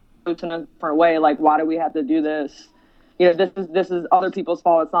restructured it in a different way. Like, why do we have to do this? You know, this is other people's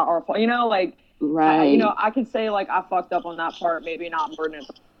fault. It's not our fault. You know, like, Right. you know, I could say like I fucked up on that part, maybe not more than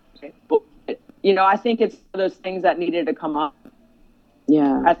it. But, you know, I think it's those things that needed to come up.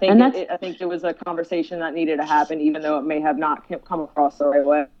 Yeah. I think And I think there was a conversation that needed to happen, even though it may have not come across the right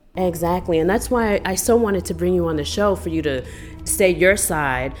way. Exactly. And that's why I so wanted to bring you on the show, for you to say your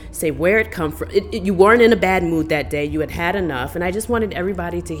side, say where it come from. You weren't in a bad mood that day. You had enough. And I just wanted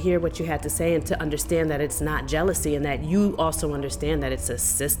everybody to hear what you had to say and to understand that it's not jealousy, and that you also understand that it's a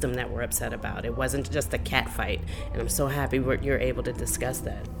system that we're upset about. It wasn't just a cat fight. And I'm so happy you're able to discuss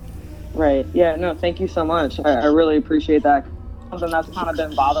that. Right. Yeah. No, thank you so much. I really appreciate that. Something that's kind of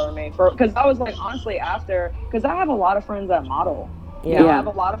been bothering me because I was like, honestly, because I have a lot of friends that model. You know, I have a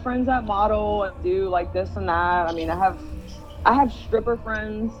lot of friends that model and do like this and that. I mean, I have stripper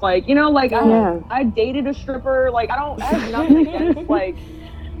friends. Like, you know, like I dated a stripper. Like, I have nothing against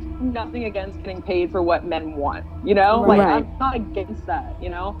nothing against getting paid for what men want. You know, like I'm not against that. You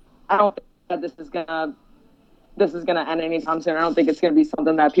know, I don't think that this is gonna end anytime soon. I don't think it's gonna be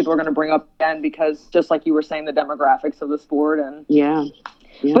something that people are gonna bring up again, because just like you were saying, the demographics of the sport and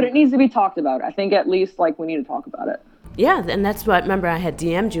but it needs to be talked about. I think at least like we need to talk about it. Yeah, and that's what, remember, I had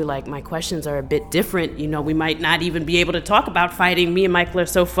DM'd you, like, my questions are a bit different. You know, we might not even be able to talk about fighting. Me and Michael are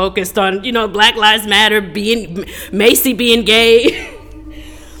so focused on, you know, Black Lives Matter, Macy being gay.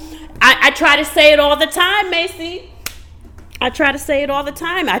 I try to say it all the time, Macy. I try to say it all the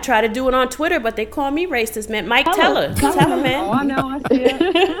time. I try to do it on Twitter, but they call me racist, man. Mike, tell her, man. Oh, I know, I see it.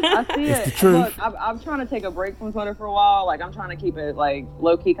 I see it. the truth. Look, I'm trying to take a break from Twitter for a while. Like, I'm trying to keep it, like,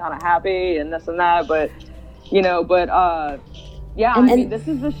 low-key kind of happy and this and that, but... You know, but yeah, I mean, this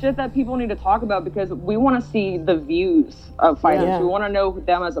is the shit that people need to talk about, because we want to see the views of fighters. Yeah. We want to know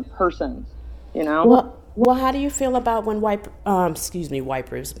them as a person, you know? Well, how do you feel about when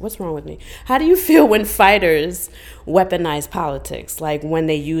wipers? What's wrong with me? How do you feel when fighters weaponize politics? Like when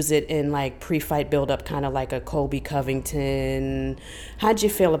they use it in like pre-fight buildup, kind of like a Colby Covington. How'd you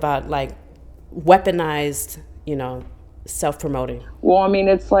feel about like weaponized, you know, self-promoting? Well, I mean,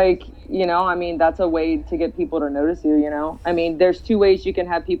 it's like, you know, I mean, that's a way to get people to notice you, you know? I mean, there's two ways you can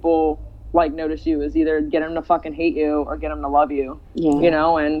have people, like, notice you, is either get them to fucking hate you or get them to love you, you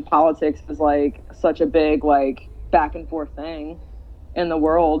know? And politics is, like, such a big, like, back and forth thing in the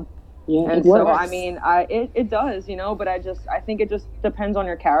world. Yeah, and so, I mean, it does, you know? But I think it just depends on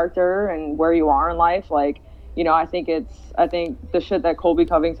your character and where you are in life. Like, you know, I think the shit that Colby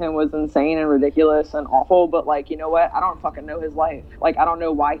Covington was insane and ridiculous and awful, but like, you know what? I don't fucking know his life. Like, I don't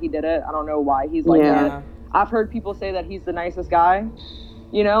know why he did it. I don't know why he's like that. I've heard people say that he's the nicest guy,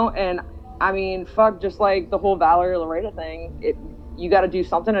 you know? And I mean, fuck, just like the whole Valerie Loureda thing, you got to do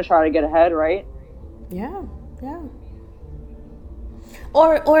something to try to get ahead, right? Yeah.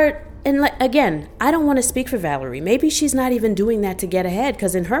 And like, again, I don't want to speak for Valerie. Maybe she's not even doing that to get ahead,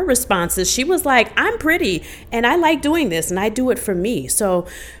 because in her responses, she was like, I'm pretty and I like doing this and I do it for me. So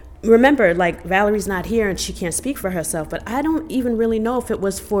remember, like, Valerie's not here and she can't speak for herself, but I don't even really know if it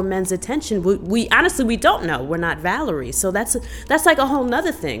was for men's attention. We honestly, we don't know. We're not Valerie. So that's like a whole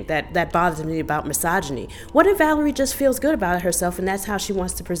nother thing that bothers me about misogyny. What if Valerie just feels good about herself and that's how she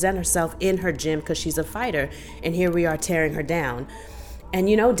wants to present herself in her gym because she's a fighter, and here we are tearing her down? And,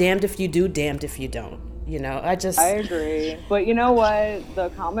 you know, damned if you do, damned if you don't. You know, I agree. But you know what? The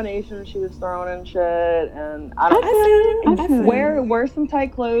combination she was throwing and shit, and I feel wear some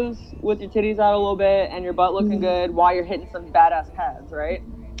tight clothes with your titties out a little bit and your butt looking good while you're hitting some badass pads, right?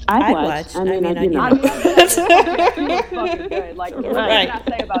 I'd watch. I mean, you know. It's fucking good. Like, what can I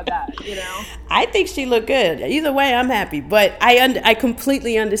say about that? You know. I think she looked good. Either way, I'm happy. But I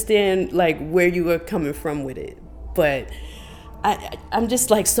completely understand like where you were coming from with it. But I'm just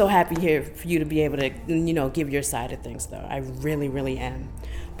like so happy here for you to be able to, you know, give your side of things, though. I really, really am.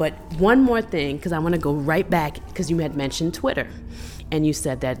 But one more thing, because I want to go right back, because you had mentioned Twitter. And you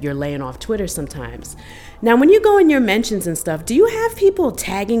said that you're laying off Twitter sometimes. Now, when you go in your mentions and stuff, do you have people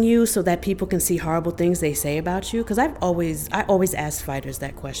tagging you so that people can see horrible things they say about you? Because I always ask fighters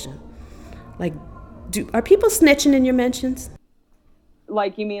that question. Like, are people snitching in your mentions?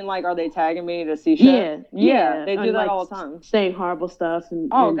 Like, you mean, like, are they tagging me to see shit? Yeah. They do that like, all the time. Saying horrible stuff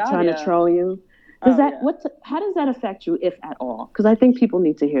and trying to troll you. How does that affect you, if at all? Because I think people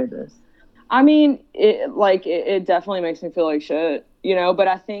need to hear this. I mean, it definitely makes me feel like shit, you know, but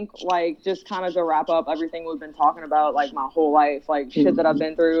I think, like, just kind of to wrap up everything we've been talking about, like, my whole life, like, shit that I've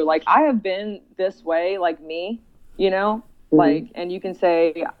been through, like, I have been this way, like, me, you know, like, and you can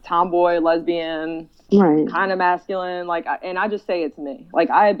say tomboy, lesbian, kind of masculine, like, and I just say it's me. Like,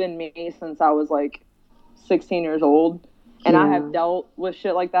 I have been me since I was, like, 16 years old, and I have dealt with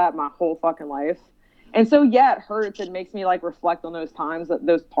shit like that my whole fucking life. And so, yeah, it hurts. It makes me, like, reflect on those times,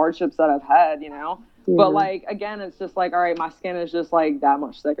 those hardships that I've had, you know? Yeah. But, like, again, it's just, like, all right, my skin is just, like, that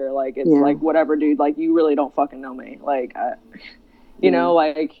much thicker. Like, it's, like, whatever, dude. Like, you really don't fucking know me. Like, you know,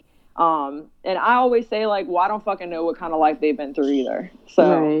 like, and I always say, like, well, I don't fucking know what kind of life they've been through either.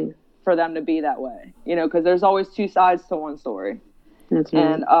 So, for them to be that way, you know, because there's always two sides to one story. That's right.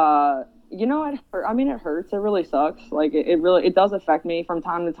 And, you know, it hurts. It really sucks. Like, it does affect me from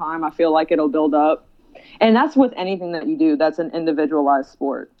time to time. I feel like it'll build up. And that's with anything that you do that's an individualized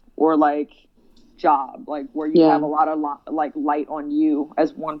sport or, like, job, like, where you have a lot of, like, light on you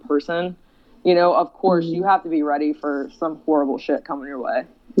as one person. You know, of course, you have to be ready for some horrible shit coming your way.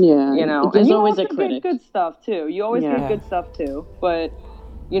 Yeah. You know, there's and you always also a critic. get good stuff, too. You always get good stuff, too. But,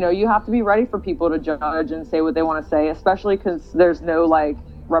 you know, you have to be ready for people to judge and say what they want to say, especially because there's no, like,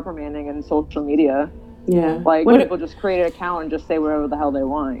 reprimanding in social media. Yeah. Like, people just create an account and just say whatever the hell they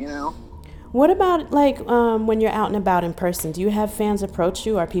want, you know? What about, like, when you're out and about in person? Do you have fans approach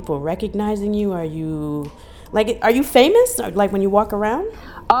you? Are people recognizing you? Are you famous? Or, like, when you walk around?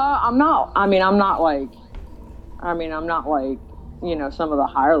 I'm not like, you know, some of the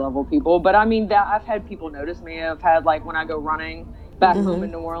higher level people. But, I mean, I've had people notice me. I've had, like, when I go running back home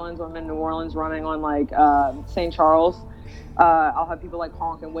in New Orleans, when I'm in New Orleans running on, like, St. Charles, I'll have people, like,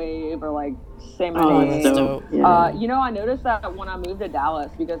 honk and wave or, like, say my name. You know, I noticed that when I moved to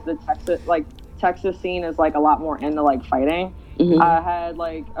Dallas, because the Texas scene is, like, a lot more into, like, fighting. I had,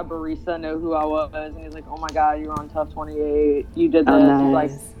 like, a barista know who I was, and he's like, oh my God, you're on Tough 28, you did this. He's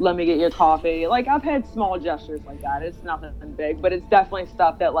like, let me get your coffee. Like, I've had small gestures like that. It's nothing big, but it's definitely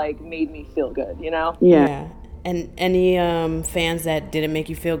stuff that, like, made me feel good, you know? Yeah. And any fans that didn't make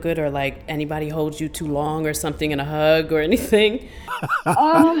you feel good, or, like, anybody holds you too long or something in a hug or anything?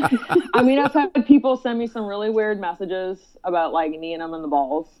 I mean, I've had people send me some really weird messages about, like, kneeing them in the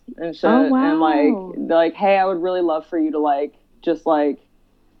balls and shit. Oh, wow. And, like, they're like, hey, I would really love for you to, like, just, like,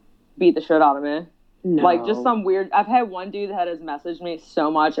 beat the shit out of me. No. Like, just some weird... I've had one dude that has messaged me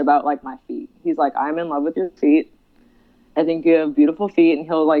so much about, like, my feet. He's like, I'm in love with your feet. I think you have beautiful feet. And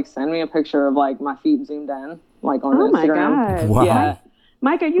he'll, like, send me a picture of, like, my feet zoomed in, like, on Instagram. Oh, my God. Wow. Yeah.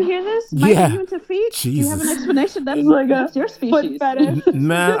 Micah, you hear this? Micah, Yeah. you into feet? Jesus. Do you have an explanation? That's like that's your species.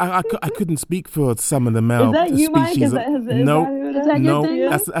 Man, I couldn't speak for some of the male Is that you, Mike? species. Is that your Nope. thing?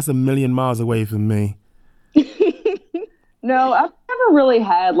 That's a million miles away from me. No, I've never really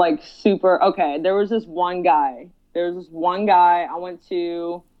had, like, super... Okay, there was this one guy. I went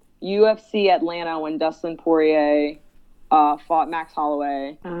to UFC Atlanta when Dustin Poirier fought Max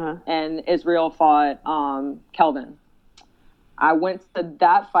Holloway, and Israel fought Kelvin. I went to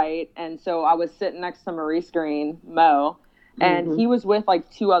that fight, and so I was sitting next to Maurice Green, Mo, and he was with, like,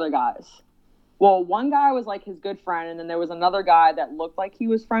 two other guys. Well, one guy was, like, his good friend, and then there was another guy that looked like he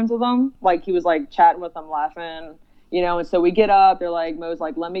was friends with him. Like, he was, like, chatting with them, laughing, you know, and so we get up. They're like, Mo's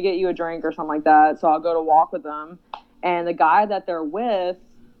like, let me get you a drink or something like that. So I'll go to walk with them. And the guy that they're with,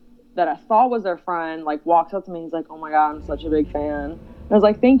 that I thought was their friend, like, walks up to me. He's like, oh, my God, I'm such a big fan. I was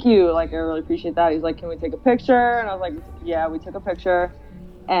like, thank you. Like, I really appreciate that. He's like, can we take a picture? And I was like, yeah, we took a picture.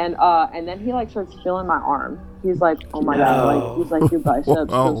 And then he, like, starts feeling my arm. He's like, oh, my God. Like, he's like, your biceps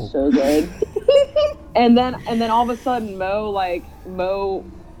feel so good. and then all of a sudden, Mo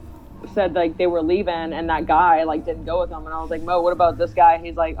said, like, they were leaving, and that guy, like, didn't go with them. And I was like, Mo, what about this guy?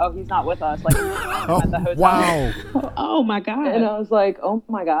 He's like, oh, he's not with us. Like, at the hotel. Wow. Oh, my God. And I was like, oh,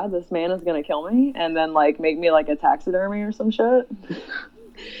 my God, this man is going to kill me and then, like, make me, like, a taxidermy or some shit.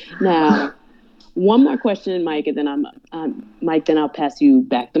 Now, one more question, Mike, and then Mike. Then I'll pass you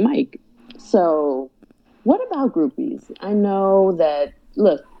back the mic. So, what about groupies? I know that.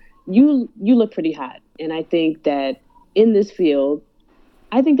 Look, you look pretty hot, and I think that in this field,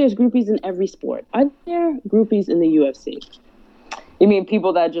 I think there's groupies in every sport. Are there groupies in the UFC? You mean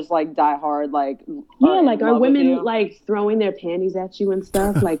people that just like die hard, like are women like throwing their panties at you and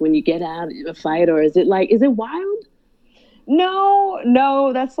stuff, like when you get out of a fight, or is it wild?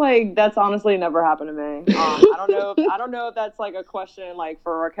 No, that's honestly never happened to me. I don't know if that's like a question like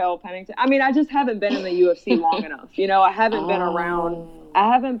for Raquel Pennington. I mean, I just haven't been in the UFC long enough. You know, I haven't been around.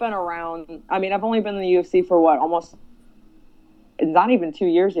 I mean, I've only been in the UFC for almost not even 2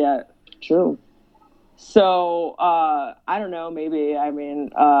 years yet. True. So, I don't know, maybe. I mean,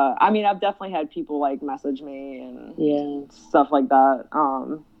 I've definitely had people like message me and stuff like that.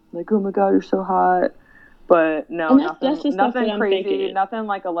 Like, oh my God, you're so hot. But no, nothing crazy. Nothing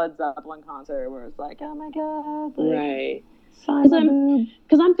like a Led Zeppelin concert where it's like, oh my God. Like, right.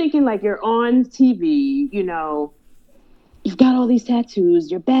 Because I'm thinking like you're on TV, you know, you've got all these tattoos,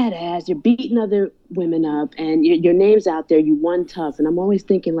 you're badass, you're beating other women up, and your name's out there, you won tough. And I'm always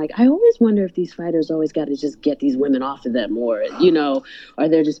thinking, like, I always wonder if these fighters always got to just get these women off of them, or, you know, are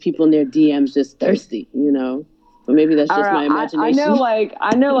there just people in their DMs just thirsty, you know? Or maybe that's just my imagination.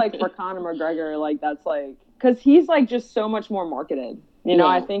 I know, like, for Conor McGregor, like, that's, like, because he's, like, just so much more marketed. You know,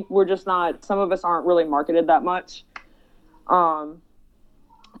 I think we're just not, some of us aren't really marketed that much.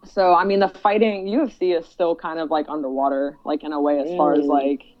 So, I mean, the fighting, UFC is still kind of, like, underwater, like, in a way, as far as,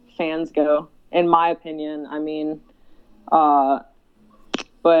 like, fans go, in my opinion. I mean,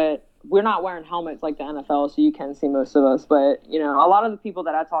 but we're not wearing helmets like the NFL, so you can see most of us. But, you know, a lot of the people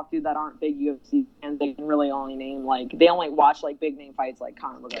that I talk to that aren't big UFC fans, they can really only name, like, they only watch, like, big-name fights like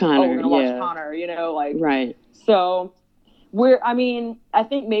Conor McGregor. We're going to watch Conor, you know, like. Right. So, I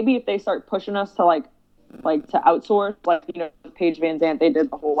think maybe if they start pushing us to, like to outsource, like, you know, Paige Van Zandt, they did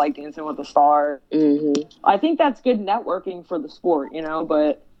the whole, like, Dancing with the Stars. Mm-hmm. I think that's good networking for the sport, you know,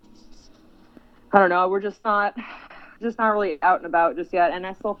 but I don't know, we're just not really out and about just yet, and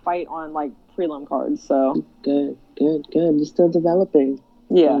I still fight on, like, prelim cards, so. Good. You're still developing.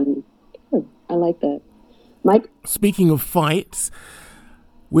 Yeah. Good. I like that. Mike? Speaking of fights,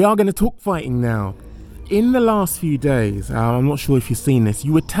 we are going to talk fighting now. In the last few days, I'm not sure if you've seen this,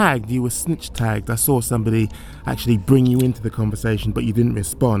 you were snitch tagged. I saw somebody actually bring you into the conversation, but you didn't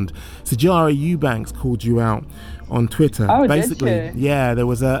respond. Sijara Eubanks called you out on Twitter. Oh, basically, did she? Yeah, there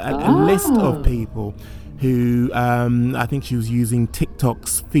was a list of people who, I think she was using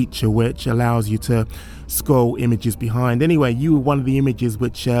TikTok's feature, which allows you to scroll images behind. Anyway, you were one of the images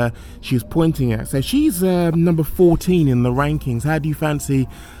which she was pointing at. So she's number 14 in the rankings. How do you fancy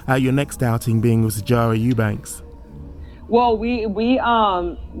your next outing being with Sijara Eubanks? Well, we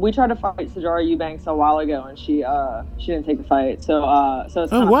tried to fight Sijara Eubanks a while ago, and she didn't take the fight. So it's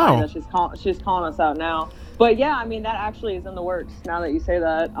kind of funny that she's calling us out now. But yeah, I mean, that actually is in the works now that you say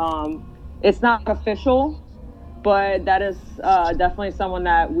that. It's not official, but that is definitely someone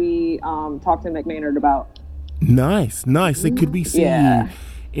that we talked to McMaynard about. Nice. So could we see you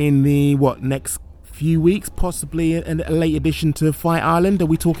in the next few weeks, possibly in a late addition to Fight Island? Are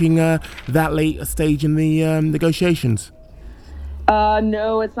we talking that late a stage in the negotiations?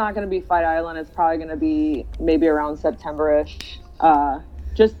 No, it's not going to be Fight Island. It's probably going to be maybe around September-ish.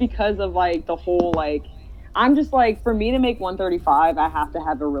 Just because of, like, the whole, like, I'm just like, for me to make 135, I have to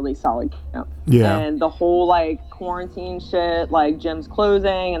have a really solid camp. Yeah. And the whole, like, quarantine shit, like, gyms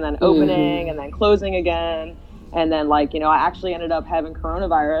closing and then opening and then closing again. And then, like, you know, I actually ended up having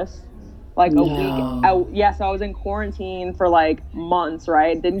coronavirus, like, a week. So I was in quarantine for, like, months,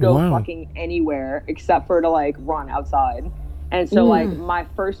 right? Didn't go fucking anywhere except for to, like, run outside. And so, like, my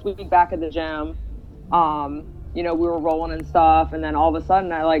first week back at the gym, you know, we were rolling and stuff, and then all of a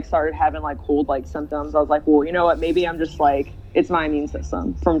sudden I, like, started having, like, cold-like symptoms. I was like, well, you know what, maybe I'm just, like, it's my immune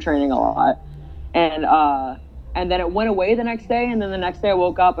system from training a lot. And then it went away the next day, and then the next day I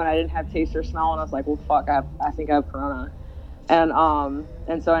woke up and I didn't have taste or smell, and I was like, well, fuck, I think I have corona. And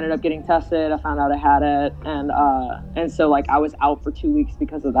so I ended up getting tested. I found out I had it, and so, like, I was out for 2 weeks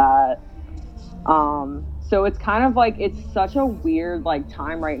because of that. So it's kind of like, it's such a weird, like,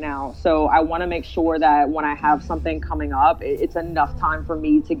 time right now. So I want to make sure that when I have something coming up, it's enough time for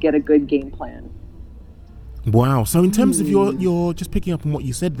me to get a good game plan. Wow. So in terms of your just picking up on what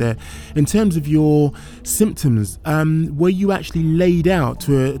you said there, in terms of your symptoms, were you actually laid out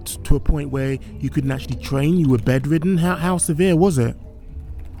to a point where you couldn't actually train? You were bedridden? How severe was it?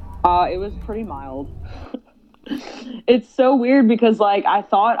 It was pretty mild. It's so weird because like I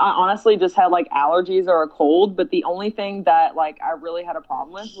thought I honestly just had like allergies or a cold, but the only thing that like I really had a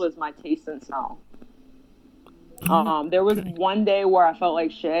problem with was my taste and smell. There was one day where I felt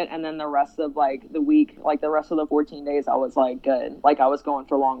like shit, and then the rest of like the week, like the rest of the 14 days, I was like good. Like I was going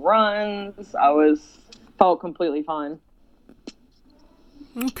for long runs. Felt completely fine.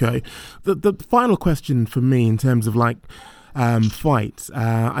 Okay. The final question for me in terms of like fights.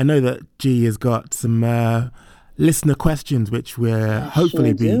 I know that G has got some listener questions which we're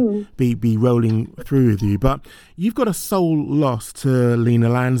hopefully be rolling through with you, but you've got a sole loss to Lena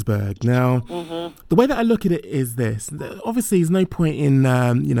Landsberg. Now, the way that I look at it is this: obviously, there's no point in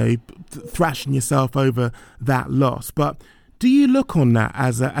thrashing yourself over that loss, but do you look on that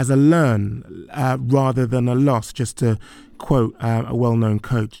as a learn rather than a loss? Just to quote a well-known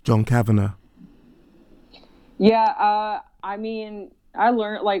coach, John Kavanagh. Yeah, I mean, I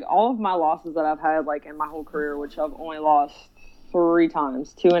learned like all of my losses that I've had like in my whole career, which I've only lost 3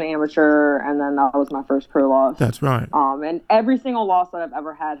 times, 2 in amateur, and then that was my first pro loss. That's right. And every single loss that I've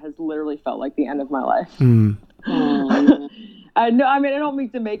ever had has literally felt like the end of my life. No, I mean, I don't mean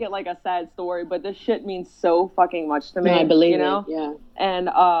to make it like a sad story, but this shit means so fucking much to me. I believe it. Yeah. And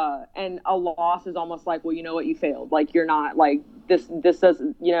a loss is almost like, well, you know what, you failed. Like you're not like this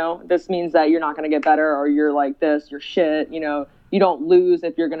doesn't, this means that you're not going to get better, or you're like this, you're shit. You don't lose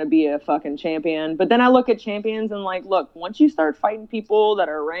if you're going to be a fucking champion. But then I look at champions and like, look, once you start fighting people that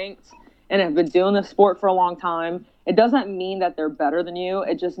are ranked and have been doing this sport for a long time, it doesn't mean that they're better than you.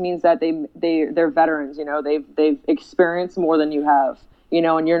 It just means that they're veterans. They've experienced more than you have.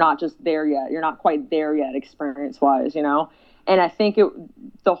 And you're not just there yet. You're not quite there yet, experience wise. And I think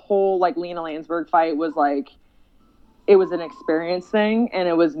the whole like Lena Landsberg fight was like, it was an experience thing, and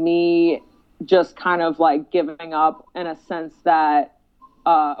it was me just kind of like giving up in a sense that,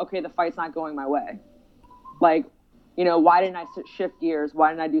 okay, the fight's not going my way. Like, why didn't I shift gears? Why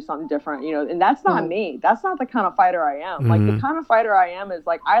didn't I do something different? And that's not me. That's not the kind of fighter I am. Like the kind of fighter I am is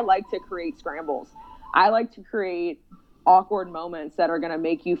like, I like to create scrambles. I like to create awkward moments that are going to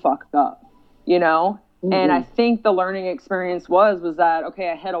make you fuck up, And I think the learning experience was that,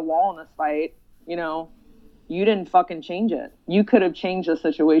 okay, I hit a wall in this fight, you didn't fucking change it. You could have changed the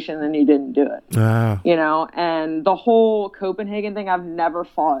situation and you didn't do it. And the whole Copenhagen thing, I've never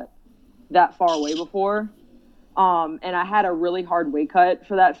fought that far away before. And I had a really hard weight cut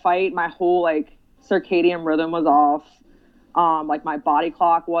for that fight. My whole like circadian rhythm was off. Like my body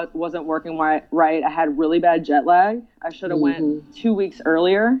clock wasn't working right. I had really bad jet lag. I should have went 2 weeks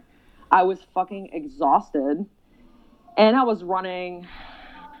earlier. I was fucking exhausted, and I was running.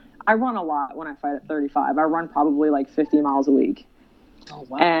 I run a lot when I fight at 35. I run probably like 50 miles a week. Oh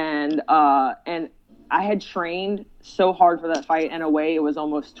wow! And I had trained so hard for that fight in a way it was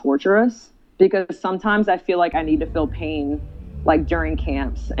almost torturous. Because sometimes I feel like I need to feel pain like during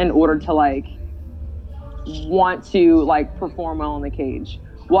camps in order to like want to like perform well in the cage.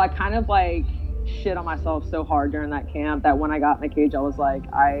 Well, I kind of like shit on myself so hard during that camp that when I got in the cage, I was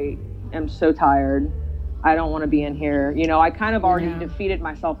like, I am so tired. I don't want to be in here. I kind of already defeated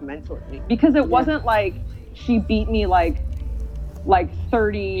myself mentally, because it wasn't like she beat me like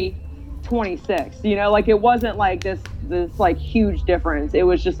 30-26, like it wasn't like this like huge difference. It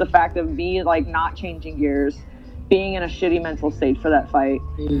was just the fact of me like not changing gears, being in a shitty mental state for that fight,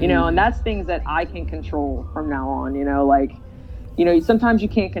 and that's things that I can control from now on, sometimes you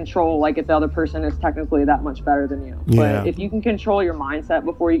can't control like if the other person is technically that much better than you, but if you can control your mindset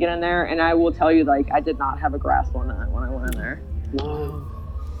before you get in there, and I will tell you, like, I did not have a grasp on that when I went in there. Wow.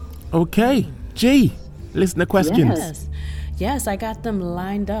 Okay, G, listener questions. Yes, I got them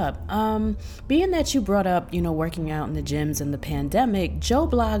lined up. Being that you brought up, working out in the gyms and the pandemic, Joe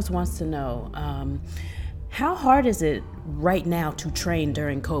Blogs wants to know, how hard is it right now to train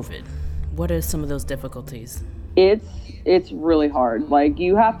during COVID? What are some of those difficulties? It's really hard. Like,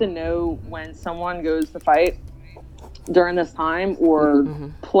 you have to know when someone goes to fight during this time or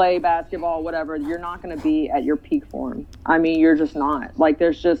play basketball, whatever, you're not going to be at your peak form. I mean, you're just not. Like,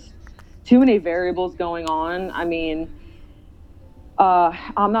 there's just too many variables going on. I mean,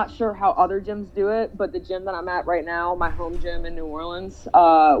 I'm not sure how other gyms do it, but the gym that I'm at right now, my home gym in New Orleans,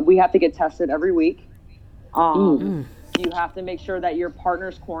 we have to get tested every week. You have to make sure that your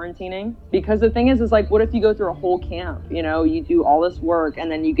partner's quarantining, because the thing is like, what if you go through a whole camp, you do all this work, and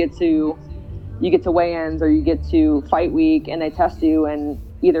then you get to weigh-ins or you get to fight week and they test you, and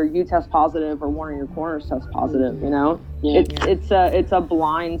either you test positive or one of your corners test positive, It's a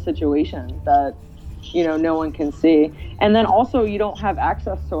blind situation that, no one can see. And then also you don't have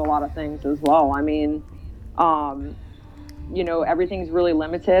access to a lot of things as well. I mean, you know, everything's really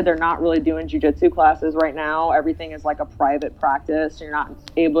limited. They're not really doing jiu-jitsu classes right now. Everything is like a private practice. You're not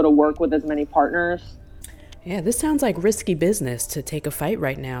able to work with as many partners. Yeah, this sounds like risky business to take a fight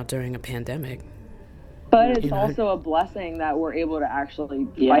right now during a pandemic. But it's also a blessing that we're able to actually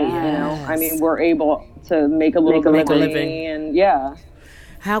fight, you know? I mean, we're able to make a little bit of money and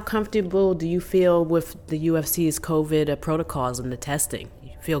How comfortable do you feel with the UFC's COVID protocols and the testing?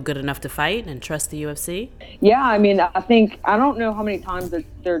 You feel good enough to fight and trust the UFC? Yeah, I mean, I don't know how many times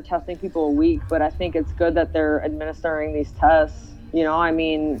they're testing people a week, but I think it's good that they're administering these tests. You know, I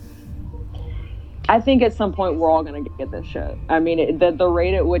mean, I think at some point we're all going to get this shit. I mean, the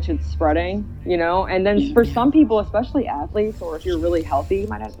rate at which it's spreading, you know, and then for some people, especially athletes, or if you're really healthy, you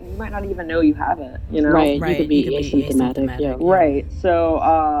might not even know you have it, you know? Right. You could be asymptomatic. Yeah. Right. So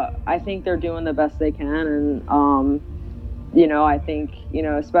I think they're doing the best they can. And, you know, I think, you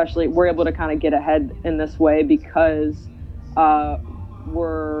know, especially we're able to kind of get ahead in this way because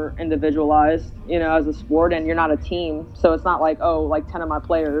we're individualized, you know, as a sport, and you're not a team. So it's not like, oh, like 10 of my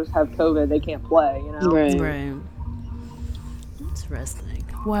players have COVID, they can't play, you know? Right. Interesting.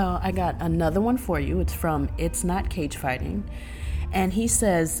 Well, I got another one for you. It's from It's Not Cage Fighting. And he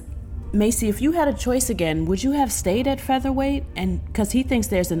says, Macy, if you had a choice again, would you have stayed at featherweight? And because he thinks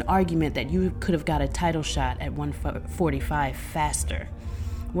there's an argument that you could have got a title shot at 145 faster.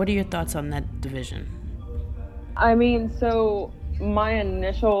 What are your thoughts on that division? I mean, so my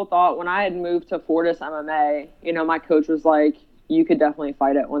initial thought when I had moved to Fortis MMA, you know, my coach was like, you could definitely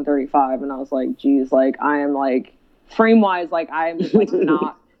fight at 135. And I was like, geez, like I am like frame wise, like I'm like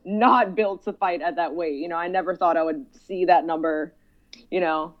not built to fight at that weight. You know, I never thought I would see that number. You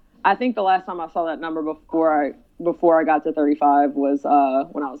know, I think the last time I saw that number before I got to 35 was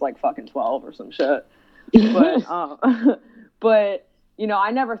when I was like fucking 12 or some shit. But you know,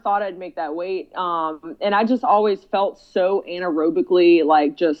 I never thought I'd make that weight. And I just always felt so anaerobically,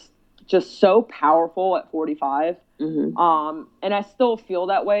 like just so powerful at 45. Mm-hmm. And I still feel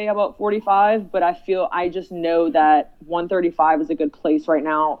that way about 45, but I just know that 135 is a good place right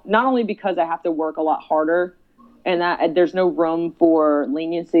now. Not only because I have to work a lot harder and that there's no room for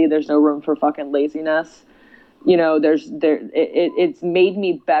leniency. There's no room for fucking laziness. You know, it's made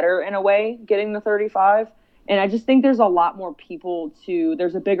me better in a way getting the 35. And I just think there's a lot more people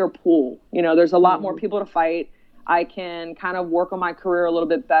there's a bigger pool, you know, there's a lot more people to fight. I can kind of work on my career a little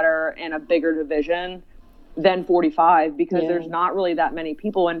bit better in a bigger division than 45 because there's not really that many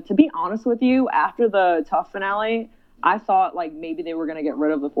people. And to be honest with you, after the Tough finale, I thought like maybe they were going to get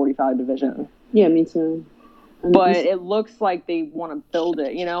rid of the 45 division. Yeah, me too. But it looks like they want to build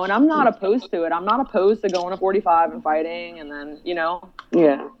it, you know, and I'm not opposed to it. I'm not opposed to going to 45 and fighting and then, you know.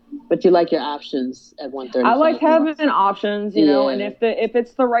 Yeah. But you like your options at 135. I like having options, you know, and if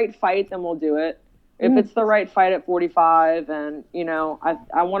it's the right fight, then we'll do it. If it's the right fight at 45 and, you know,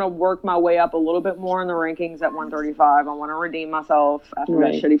 I want to work my way up a little bit more in the rankings at 135. I want to redeem myself after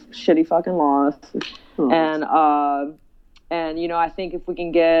that shitty fucking loss. And, you know, I think if we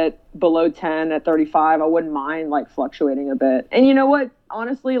can get below 10 at 35, I wouldn't mind, like, fluctuating a bit. And you know what?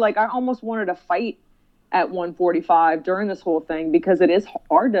 Honestly, like, I almost wanted to fight at 145 during this whole thing because it is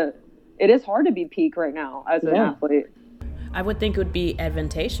hard to be peak right now as an athlete. I would think it would be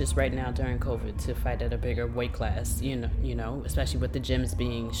advantageous right now during COVID to fight at a bigger weight class, you know, especially with the gyms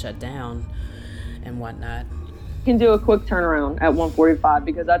being shut down and whatnot. Can do a quick turnaround at 145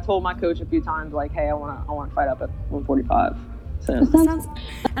 because I told my coach a few times like, hey, I want to fight up at 145. So.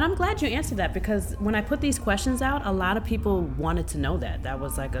 And I'm glad you answered that because when I put these questions out, a lot of people wanted to know that. That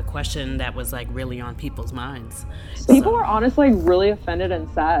was like a question that was like really on people's minds. People are honestly really offended and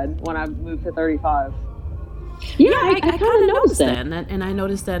sad when I moved to 35. Yeah, I kind of noticed that. And I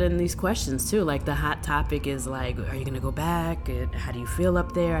noticed that in these questions too. Like the hot topic is like, are you going to go back? How do you feel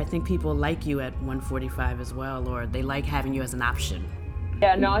up there? I think people like you at 145 as well, or they like having you as an option.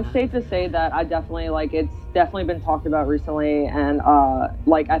 Yeah, no, it's safe to say that I definitely, like, it's definitely been talked about recently. And,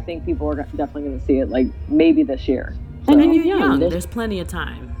 like, I think people are definitely going to see it, like, maybe this year. So. And you're young. There's plenty of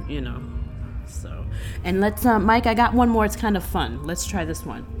time, you know. So, and let's, Mike, I got one more. It's kind of fun. Let's try this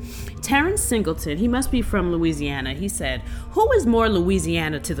one. Terrence Singleton, he must be from Louisiana. He said, who is more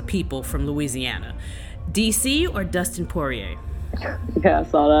Louisiana to the people from Louisiana, DC or Dustin Poirier? Yeah, I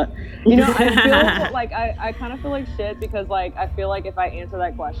saw that. You know, I feel like I kind of feel like shit because, like, I feel like if I answer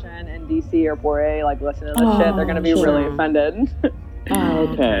that question and DC or Poirier, like, listen to that shit, they're going to be really offended.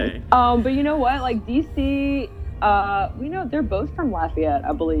 Okay. But you know what? Like, DC, we know they're both from Lafayette,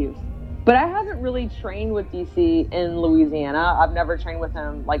 I believe. But I haven't really trained with DC in Louisiana. I've never trained with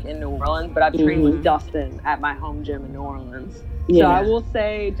him, like, in New Orleans, but I've trained with Dustin at my home gym in New Orleans. Yeah. So I will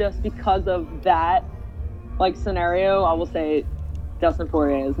say just because of that like scenario, I will say Dustin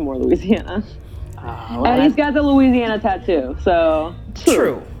Poirier is more Louisiana. Oh, and he's got the Louisiana tattoo, so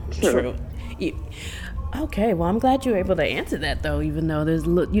true. Okay, well, I'm glad you were able to answer that, though, even though there's,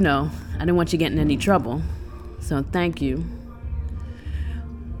 I didn't want you getting in any trouble. So thank you.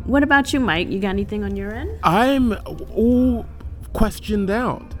 What about you, Mike? You got anything on your end? I'm all questioned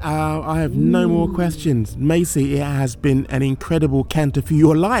out. I have no more questions. Macy, it has been an incredible canter for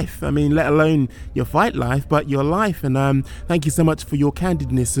your life. I mean, let alone your fight life, but your life. And thank you so much for your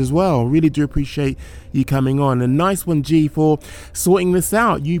candidness as well. Really do appreciate you coming on. And nice one, G, for sorting this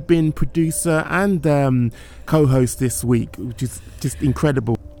out. You've been producer and co-host this week, which is just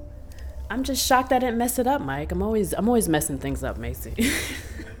incredible. I'm just shocked I didn't mess it up, Mike. I'm always messing things up, Macy.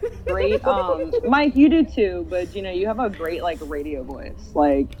 Great. Mike, you do too, but you have a great like radio voice,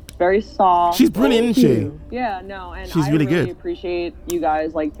 like very soft. She's brilliant, isn't she? Yeah, no, and she's I really really good. appreciate you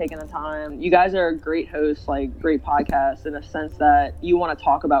guys like taking the time. You guys are a great host, like great podcast in a sense that you want to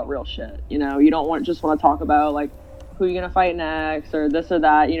talk about real shit. You don't just want to talk about like who you're gonna fight next or this or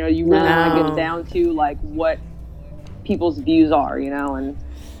that. You really want to get down to like what people's views are. And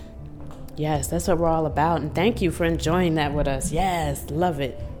yes, that's what we're all about. And thank you for enjoying that with us. Yes, love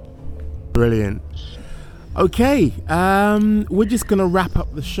it. Brilliant. Okay, we're just going to wrap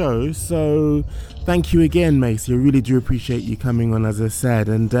up the show. So thank you again, Macy. I really do appreciate you coming on, as I said.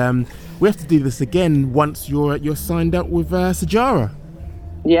 And we have to do this again once you're signed up with Sajara.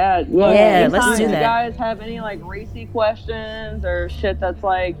 Yeah, let's do that. If you that. guys have any like racy questions or shit that's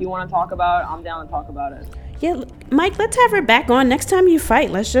like you want to talk about, I'm down to talk about it. Yeah, Mike, let's have her back on next time you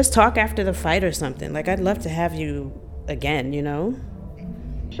fight. Let's just talk after the fight or something. Like, I'd love to have you again,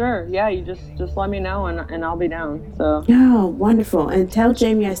 Sure, yeah, you just let me know and I'll be down, so. Oh, wonderful. And tell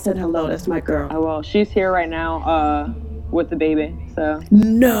Jamie I said hello. That's my girl. I will. She's here right now with the baby, so.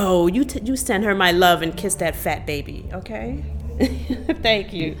 No, you send her my love and kiss that fat baby, okay?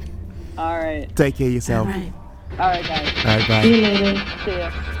 Thank you. All right. Take care of yourself. All right, guys. All right, bye. See you later. See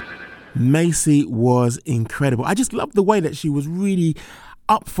ya. Macy was incredible. I just love the way that she was really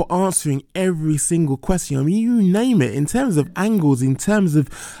up for answering every single question. I mean, you name it, in terms of angles, in terms of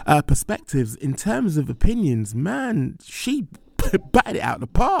perspectives, in terms of opinions. Man, she batted it out of the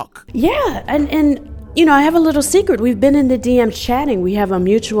park. Yeah, and I have a little secret. We've been in the DMs chatting. We have a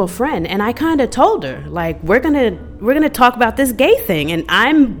mutual friend, and I kind of told her, like, we're gonna talk about this gay thing, and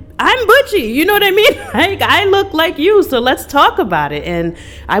I'm butchy, you know what I mean? Like, I look like you, so let's talk about it. And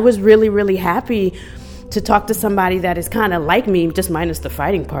I was really, really happy to talk to somebody that is kind of like me, just minus the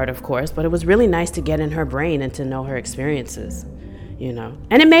fighting part, of course. But it was really nice to get in her brain and to know her experiences,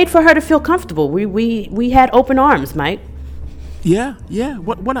 And it made for her to feel comfortable. We had open arms, Mike. Yeah.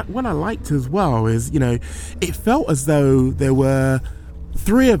 What I liked as well is, it felt as though there were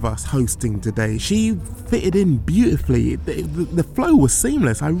three of us hosting today. She fitted in beautifully. The flow was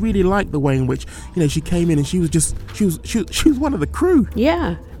seamless. I really liked the way in which, she came in and she was one of the crew.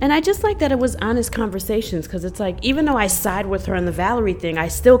 Yeah. And I just like that it was honest conversations, because it's like, even though I side with her on the Valerie thing, I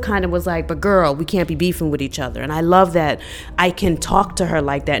still kind of was like, but girl, we can't be beefing with each other. And I love that I can talk to her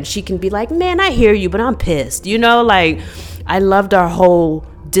like that, and she can be like, man, I hear you, but I'm pissed. Like, I loved our whole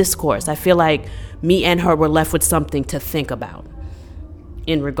discourse. I feel like me and her were left with something to think about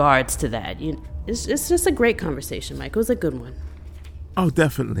in regards to that. It's just a great conversation, Mike. It was a good one. Oh,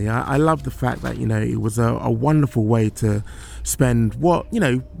 definitely. I love the fact that, it was a wonderful way to spend what,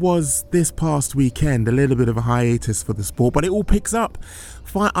 was this past weekend, a little bit of a hiatus for the sport, but it all picks up.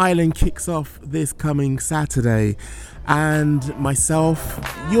 Fight Island kicks off this coming Saturday, and myself,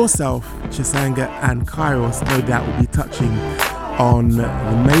 yourself, Chisanga, and Kairos no doubt will be touching on the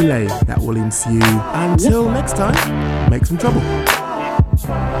melee that will ensue. Until next time, make some trouble.